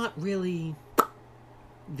 not really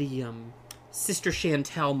the Sister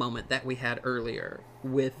Chantel moment that we had earlier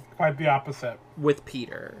with... Quite the opposite. With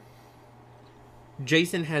Peter.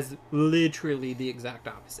 Jason has literally the exact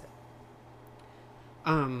opposite.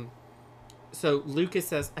 So Lucas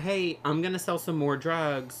says, hey, I'm going to sell some more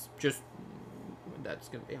drugs. Just, that's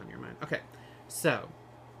going to be on your mind. Okay. So,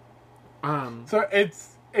 So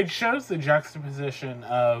it shows the juxtaposition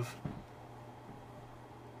of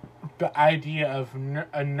the idea of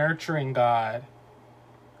a nurturing God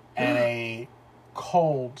and a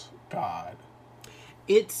cold God.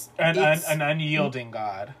 It's an unyielding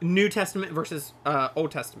God. New Testament versus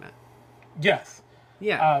Old Testament. Yes.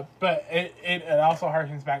 Yeah. But it also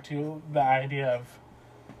harkens back to the idea of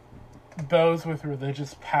those with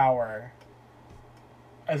religious power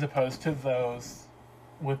as opposed to those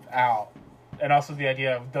without. And also the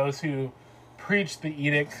idea of those who preach the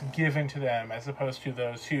edicts given to them as opposed to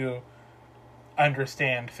those who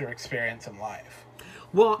understand through experience in life.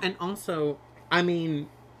 Well, and also, I mean,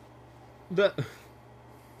 this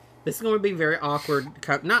is going to be very awkward,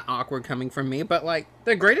 not awkward coming from me, but, like,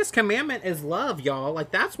 the greatest commandment is love, y'all.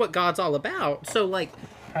 Like, that's what God's all about. So, like,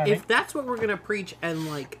 if that's what we're going to preach and,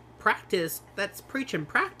 like, practice, that's preach and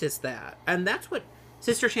practice that. And that's what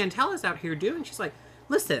Sister Chantel is out here doing. She's like,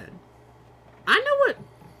 listen, I know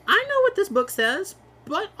what this book says,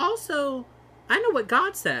 but also, I know what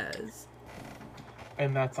God says.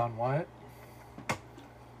 And that's on what?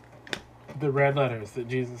 The red letters that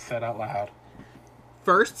Jesus said out loud.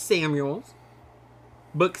 1 Samuel,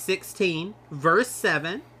 book 16, verse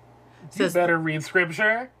 7. Says, you better read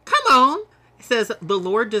scripture. Come on. It says, the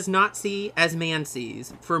Lord does not see as man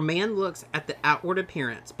sees, for man looks at the outward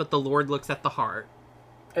appearance, but the Lord looks at the heart.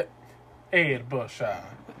 Ed Bush.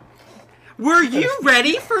 Were you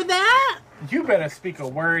ready for that? You better speak a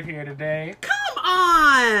word here today. Come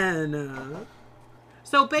on.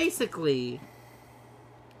 So basically,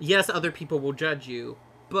 yes, other people will judge you,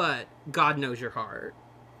 but God knows your heart.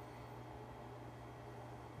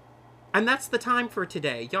 And that's the time for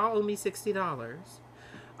today. Y'all owe me $60.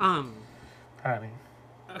 Honey.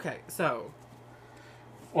 Okay, so.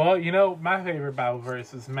 Well, you know, my favorite Bible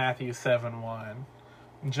verse is Matthew 7:1.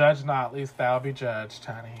 Judge not, lest thou be judged,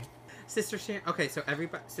 honey. Sister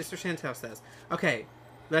Chantel says, okay,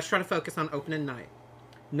 let's try to focus on opening night.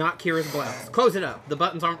 Not Kira's blouse. Close it up. The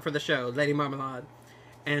buttons aren't for the show, Lady Marmalade.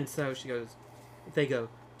 And so they go,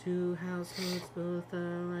 two households both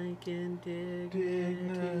alike in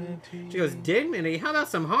dignity. She goes, dignity? How about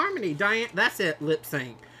some harmony? Diane, that's it, lip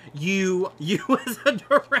sync. You as a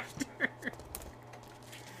director.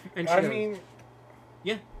 And she goes,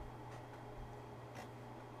 yeah.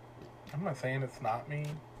 I'm not saying it's not me.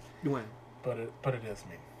 When? But it is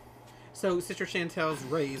me. So Sister Chantel's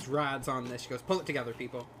rides on this. She goes, pull it together,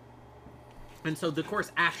 people. And so the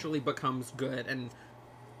course actually becomes good. And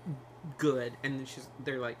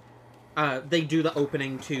they're like, they do the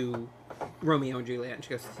opening to Romeo and Juliet. And she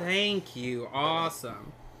goes, thank you,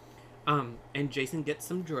 awesome. And Jason gets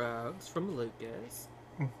some drugs from Lucas.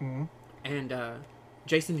 Mm-hmm. And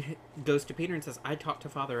Jason goes to Peter and says, I talked to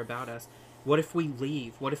Father about us. What if we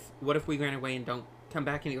leave? What if we ran away and don't come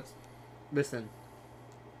back? And he goes, listen,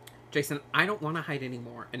 Jason, I don't want to hide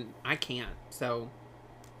anymore, and I can't, so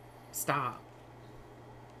stop.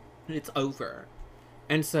 It's over.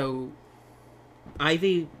 And so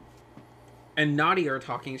Ivy and Nadia are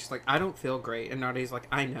talking. She's like, I don't feel great. And Nadia's like,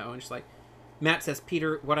 I know. And she's like, Matt says,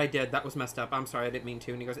 Peter, what I did, that was messed up. I'm sorry, I didn't mean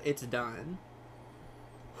to. And he goes, it's done.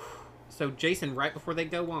 So Jason, right before they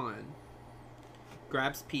go on,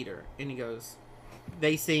 grabs Peter, and he goes,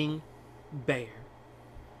 they sing Bear,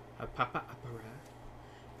 a Papa Opera.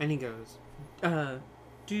 And he goes,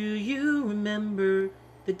 do you remember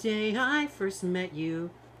the day I first met you?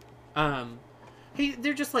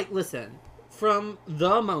 They're just like, listen, from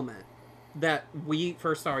the moment that we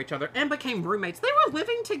first saw each other and became roommates, they were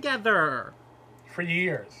living together. For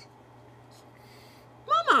years.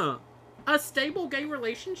 Huh. A stable gay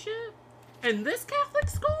relationship? In this Catholic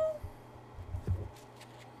school?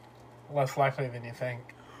 Less likely than you think.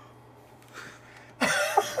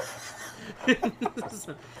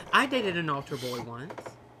 I dated an altar boy once.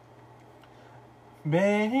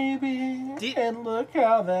 Maybe, and look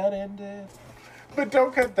how that ended. But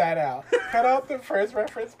don't cut that out. Cut out the first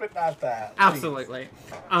reference, but not that. Please. Absolutely.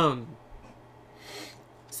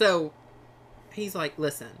 So, he's like,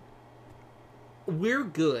 listen, we're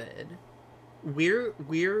good. We're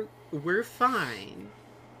fine.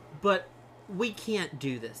 But we can't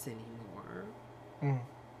do this anymore.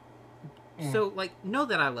 So, like, know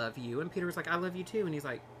that I love you. And Peter was like, I love you too. And he's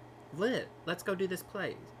like, lit. Let's go do this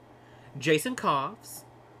play. Jason coughs.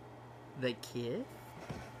 They kiss.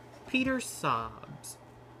 Peter sobs.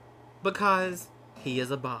 Because he is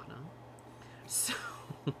a bottom. So.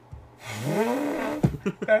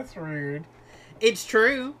 That's rude. It's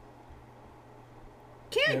true.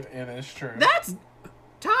 It is true. That's.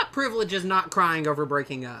 Top privilege is not crying over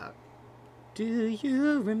breaking up. Do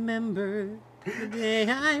you remember the day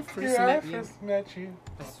I first met you?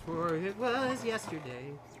 I swore it was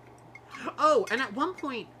yesterday. Oh, and at one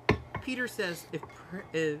point, Peter says,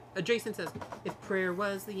 Jason says, if prayer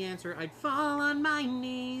was the answer, I'd fall on my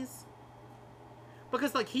knees.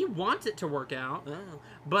 Because, like, he wants it to work out.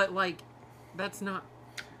 But, like, that's not...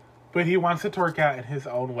 But he wants it to work out in his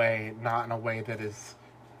own way, not in a way that is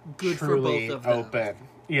good truly for both of them. Open.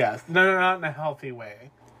 Yes. No, not in a healthy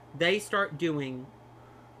way. They start doing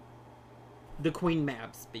the Queen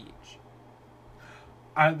Mab speech.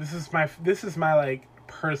 This is my like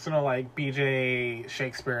personal like BJ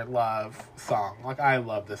Shakespeare love song. Like I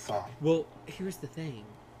love this song. Well, here's the thing.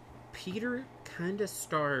 Peter kind of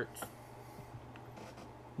starts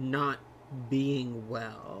not being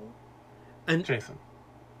well. And Jason.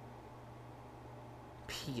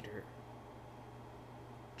 Peter.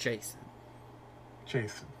 Jason.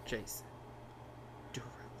 Dorilla.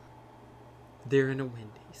 They're in a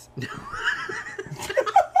Wendy's.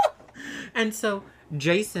 And so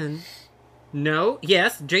Jason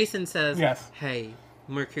says, yes. Hey,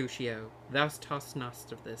 Mercutio, thou tossed not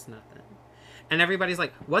of this nothing. And everybody's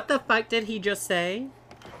like, what the fuck did he just say?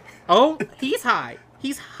 Oh, he's high.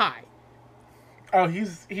 He's high. Oh,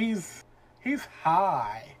 he's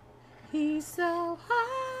high. He's so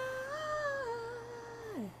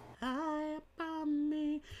high upon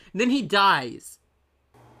me. And then he dies.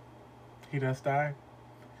 He does die.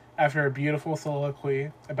 After a beautiful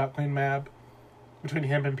soliloquy about Queen Mab between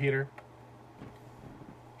him and Peter.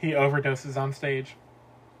 He overdoses on stage.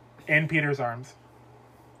 In Peter's arms.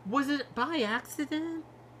 Was it by accident?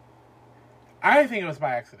 I think it was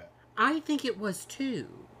by accident. I think it was too.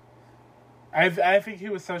 I think he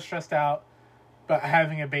was so stressed out about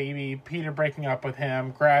having a baby, Peter breaking up with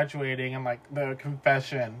him, graduating, and like the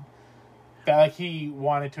confession that like he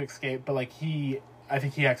wanted to escape, but like I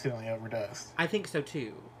think he accidentally overdosed. I think so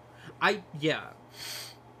too. Yeah.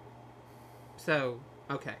 So,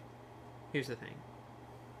 okay. Here's the thing.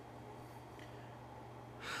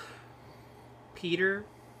 Peter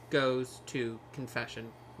goes to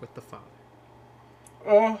confession with the father.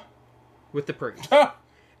 Oh. With the priest.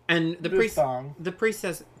 And the priest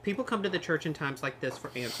says, people come to the church in times like this for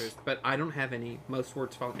answers, but I don't have any. Most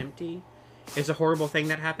words fall empty. It's a horrible thing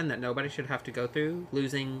that happened that nobody should have to go through.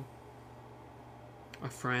 Losing a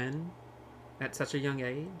friend at such a young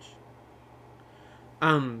age.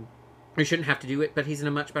 We shouldn't have to do it, but he's in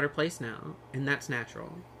a much better place now, and that's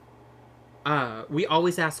natural. We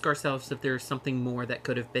always ask ourselves if there's something more that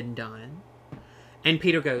could have been done. And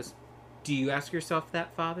Peter goes, do you ask yourself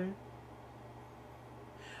that, Father?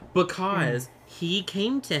 Because he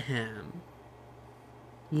came to him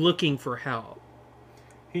looking for help.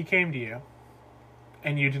 He came to you,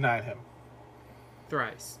 and you denied him.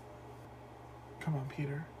 Thrice. Come on,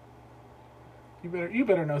 Peter. You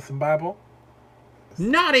better know some Bible.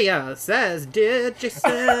 Nadia says, Dear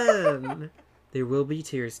Jason, there will be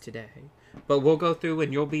tears today. But we'll go through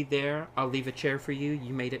and you'll be there. I'll leave a chair for you.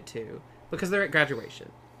 You made it too. Because they're at graduation.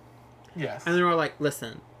 Yes. And they're all like,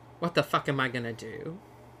 listen, what the fuck am I going to do?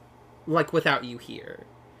 Like, without you here.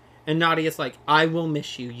 And Nadia's like, I will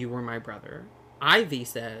miss you. You were my brother. Ivy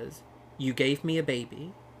says, you gave me a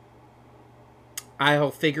baby.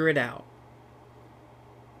 I'll figure it out.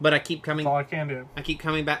 But I keep coming... That's all I can do. I keep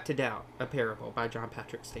coming back to Doubt, a parable by John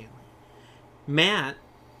Patrick Stanley. Matt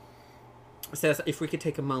says, if we could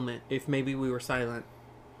take a moment, if maybe we were silent.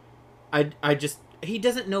 He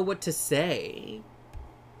doesn't know what to say.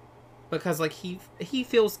 Because, like, he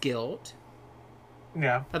feels guilt.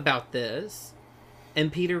 Yeah. About this.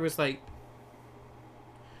 And Peter's like,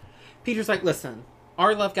 listen,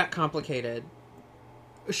 our love got complicated.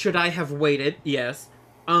 Should I have waited? Yes.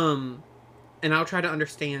 And I'll try to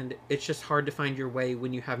understand. It's just hard to find your way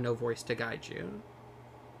when you have no voice to guide you.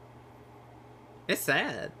 It's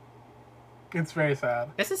sad. It's very sad.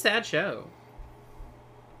 It's a sad show.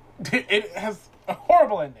 It has a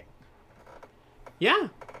horrible ending. Yeah.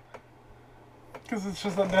 Because it's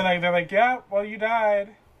just that they're like, yeah, well, you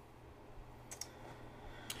died.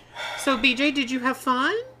 So, BJ, did you have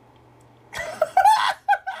fun?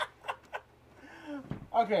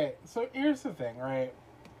 Okay, so here's the thing, right?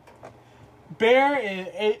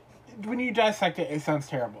 Bear, when you dissect it, it sounds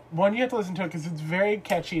terrible. One, you have to listen to it because it's very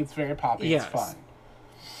catchy, it's very poppy, Yes. it's fun.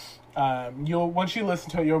 Once you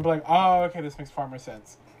listen to it, you'll be like, oh, okay, this makes far more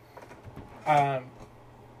sense. But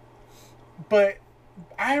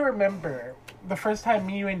I remember the first time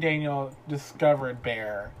me, you, and Daniel discovered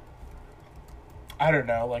Bear. I don't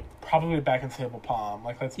know, like probably back in Sable Palm.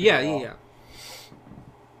 Like, let's be real. Yeah.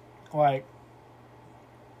 Like,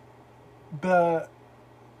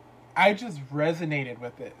 I just resonated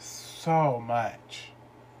with it so much.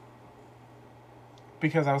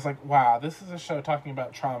 Because I was like, wow, this is a show talking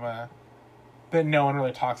about trauma that no one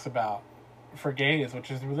really talks about for gays, which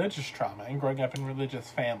is religious trauma and growing up in religious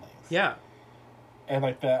families. Yeah. And,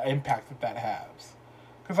 like, the impact that has.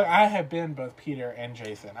 Because, like, I have been both Peter and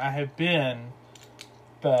Jason. I have been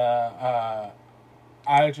I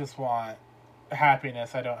just want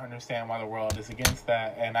happiness. I don't understand why the world is against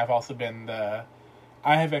that. And I've also been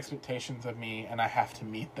I have expectations of me and I have to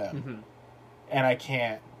meet them. Mm-hmm. And I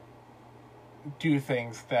can't do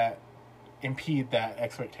things that impede that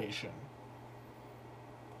expectation.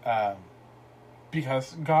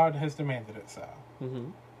 Because God has demanded it so.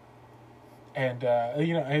 Mm-hmm. And,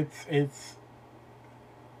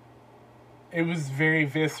 it was very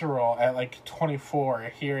visceral at, like,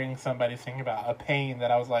 24, hearing somebody sing about a pain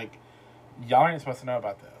that I was like, y'all aren't supposed to know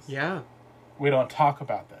about this. Yeah. We don't talk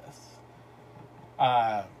about this.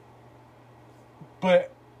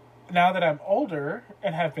 But now that I'm older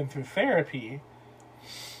and have been through therapy,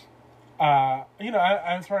 I'm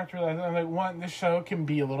starting to realize, I'm like, one, this show can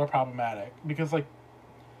be a little problematic because, like,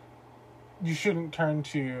 you shouldn't turn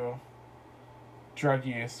to drug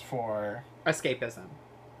use for Escapism.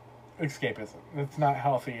 It's not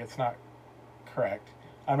healthy. It's not correct.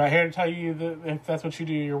 I'm not here to tell you that if that's what you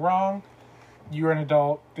do, you're wrong. You're an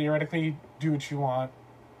adult. Theoretically, do what you want.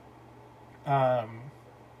 I'm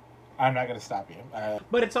not going to stop you.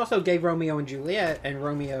 But it's also gay Romeo and Juliet, and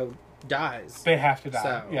Romeo dies. They have to die.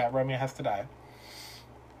 So. Yeah, Romeo has to die.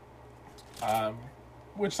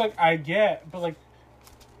 Which, like, I get, but, like,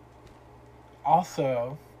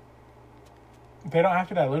 also, they don't have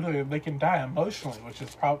to die literally. They can die emotionally, which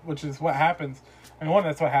is what happens. I mean,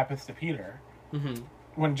 that's what happens to Peter. Mm-hmm.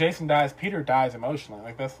 When Jason dies, Peter dies emotionally.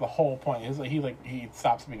 Like, that's the whole point. Is like he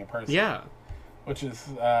stops being a person. Yeah. Which is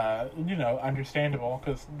understandable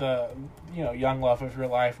because the young love of your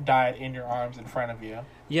life died in your arms in front of you.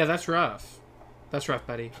 Yeah, that's rough. That's rough,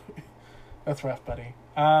 buddy. That's rough, buddy.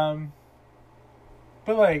 But,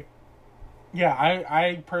 like, yeah,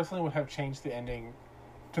 I personally would have changed the ending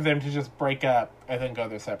to them to just break up and then go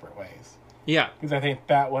their separate ways. Yeah. Because I think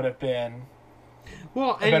that would have been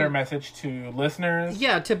a better message to listeners.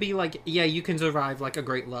 Yeah, to be like, yeah, you can survive, like, a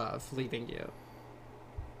great love leaving you.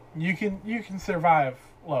 You can survive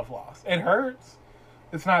love loss. It hurts.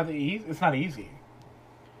 It's not easy.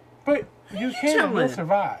 But you can. You'll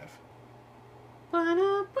survive.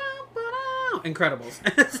 Incredibles.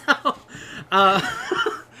 So,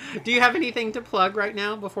 do you have anything to plug right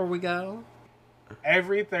now before we go?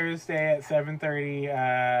 Every Thursday at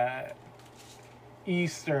 7:30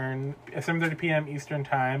 Eastern, 7:30 p.m. Eastern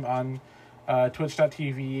time on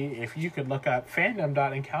Twitch.tv. If you could look up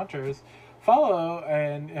fandom.encounters, follow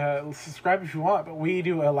and subscribe if you want. But we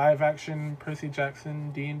do a live action Percy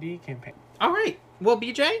Jackson D&D campaign. All right. Well,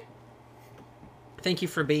 BJ, thank you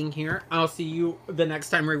for being here. I'll see you the next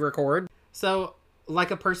time we record. So,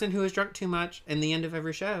 like a person who has drunk too much, in the end of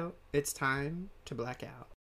every show, it's time to black out.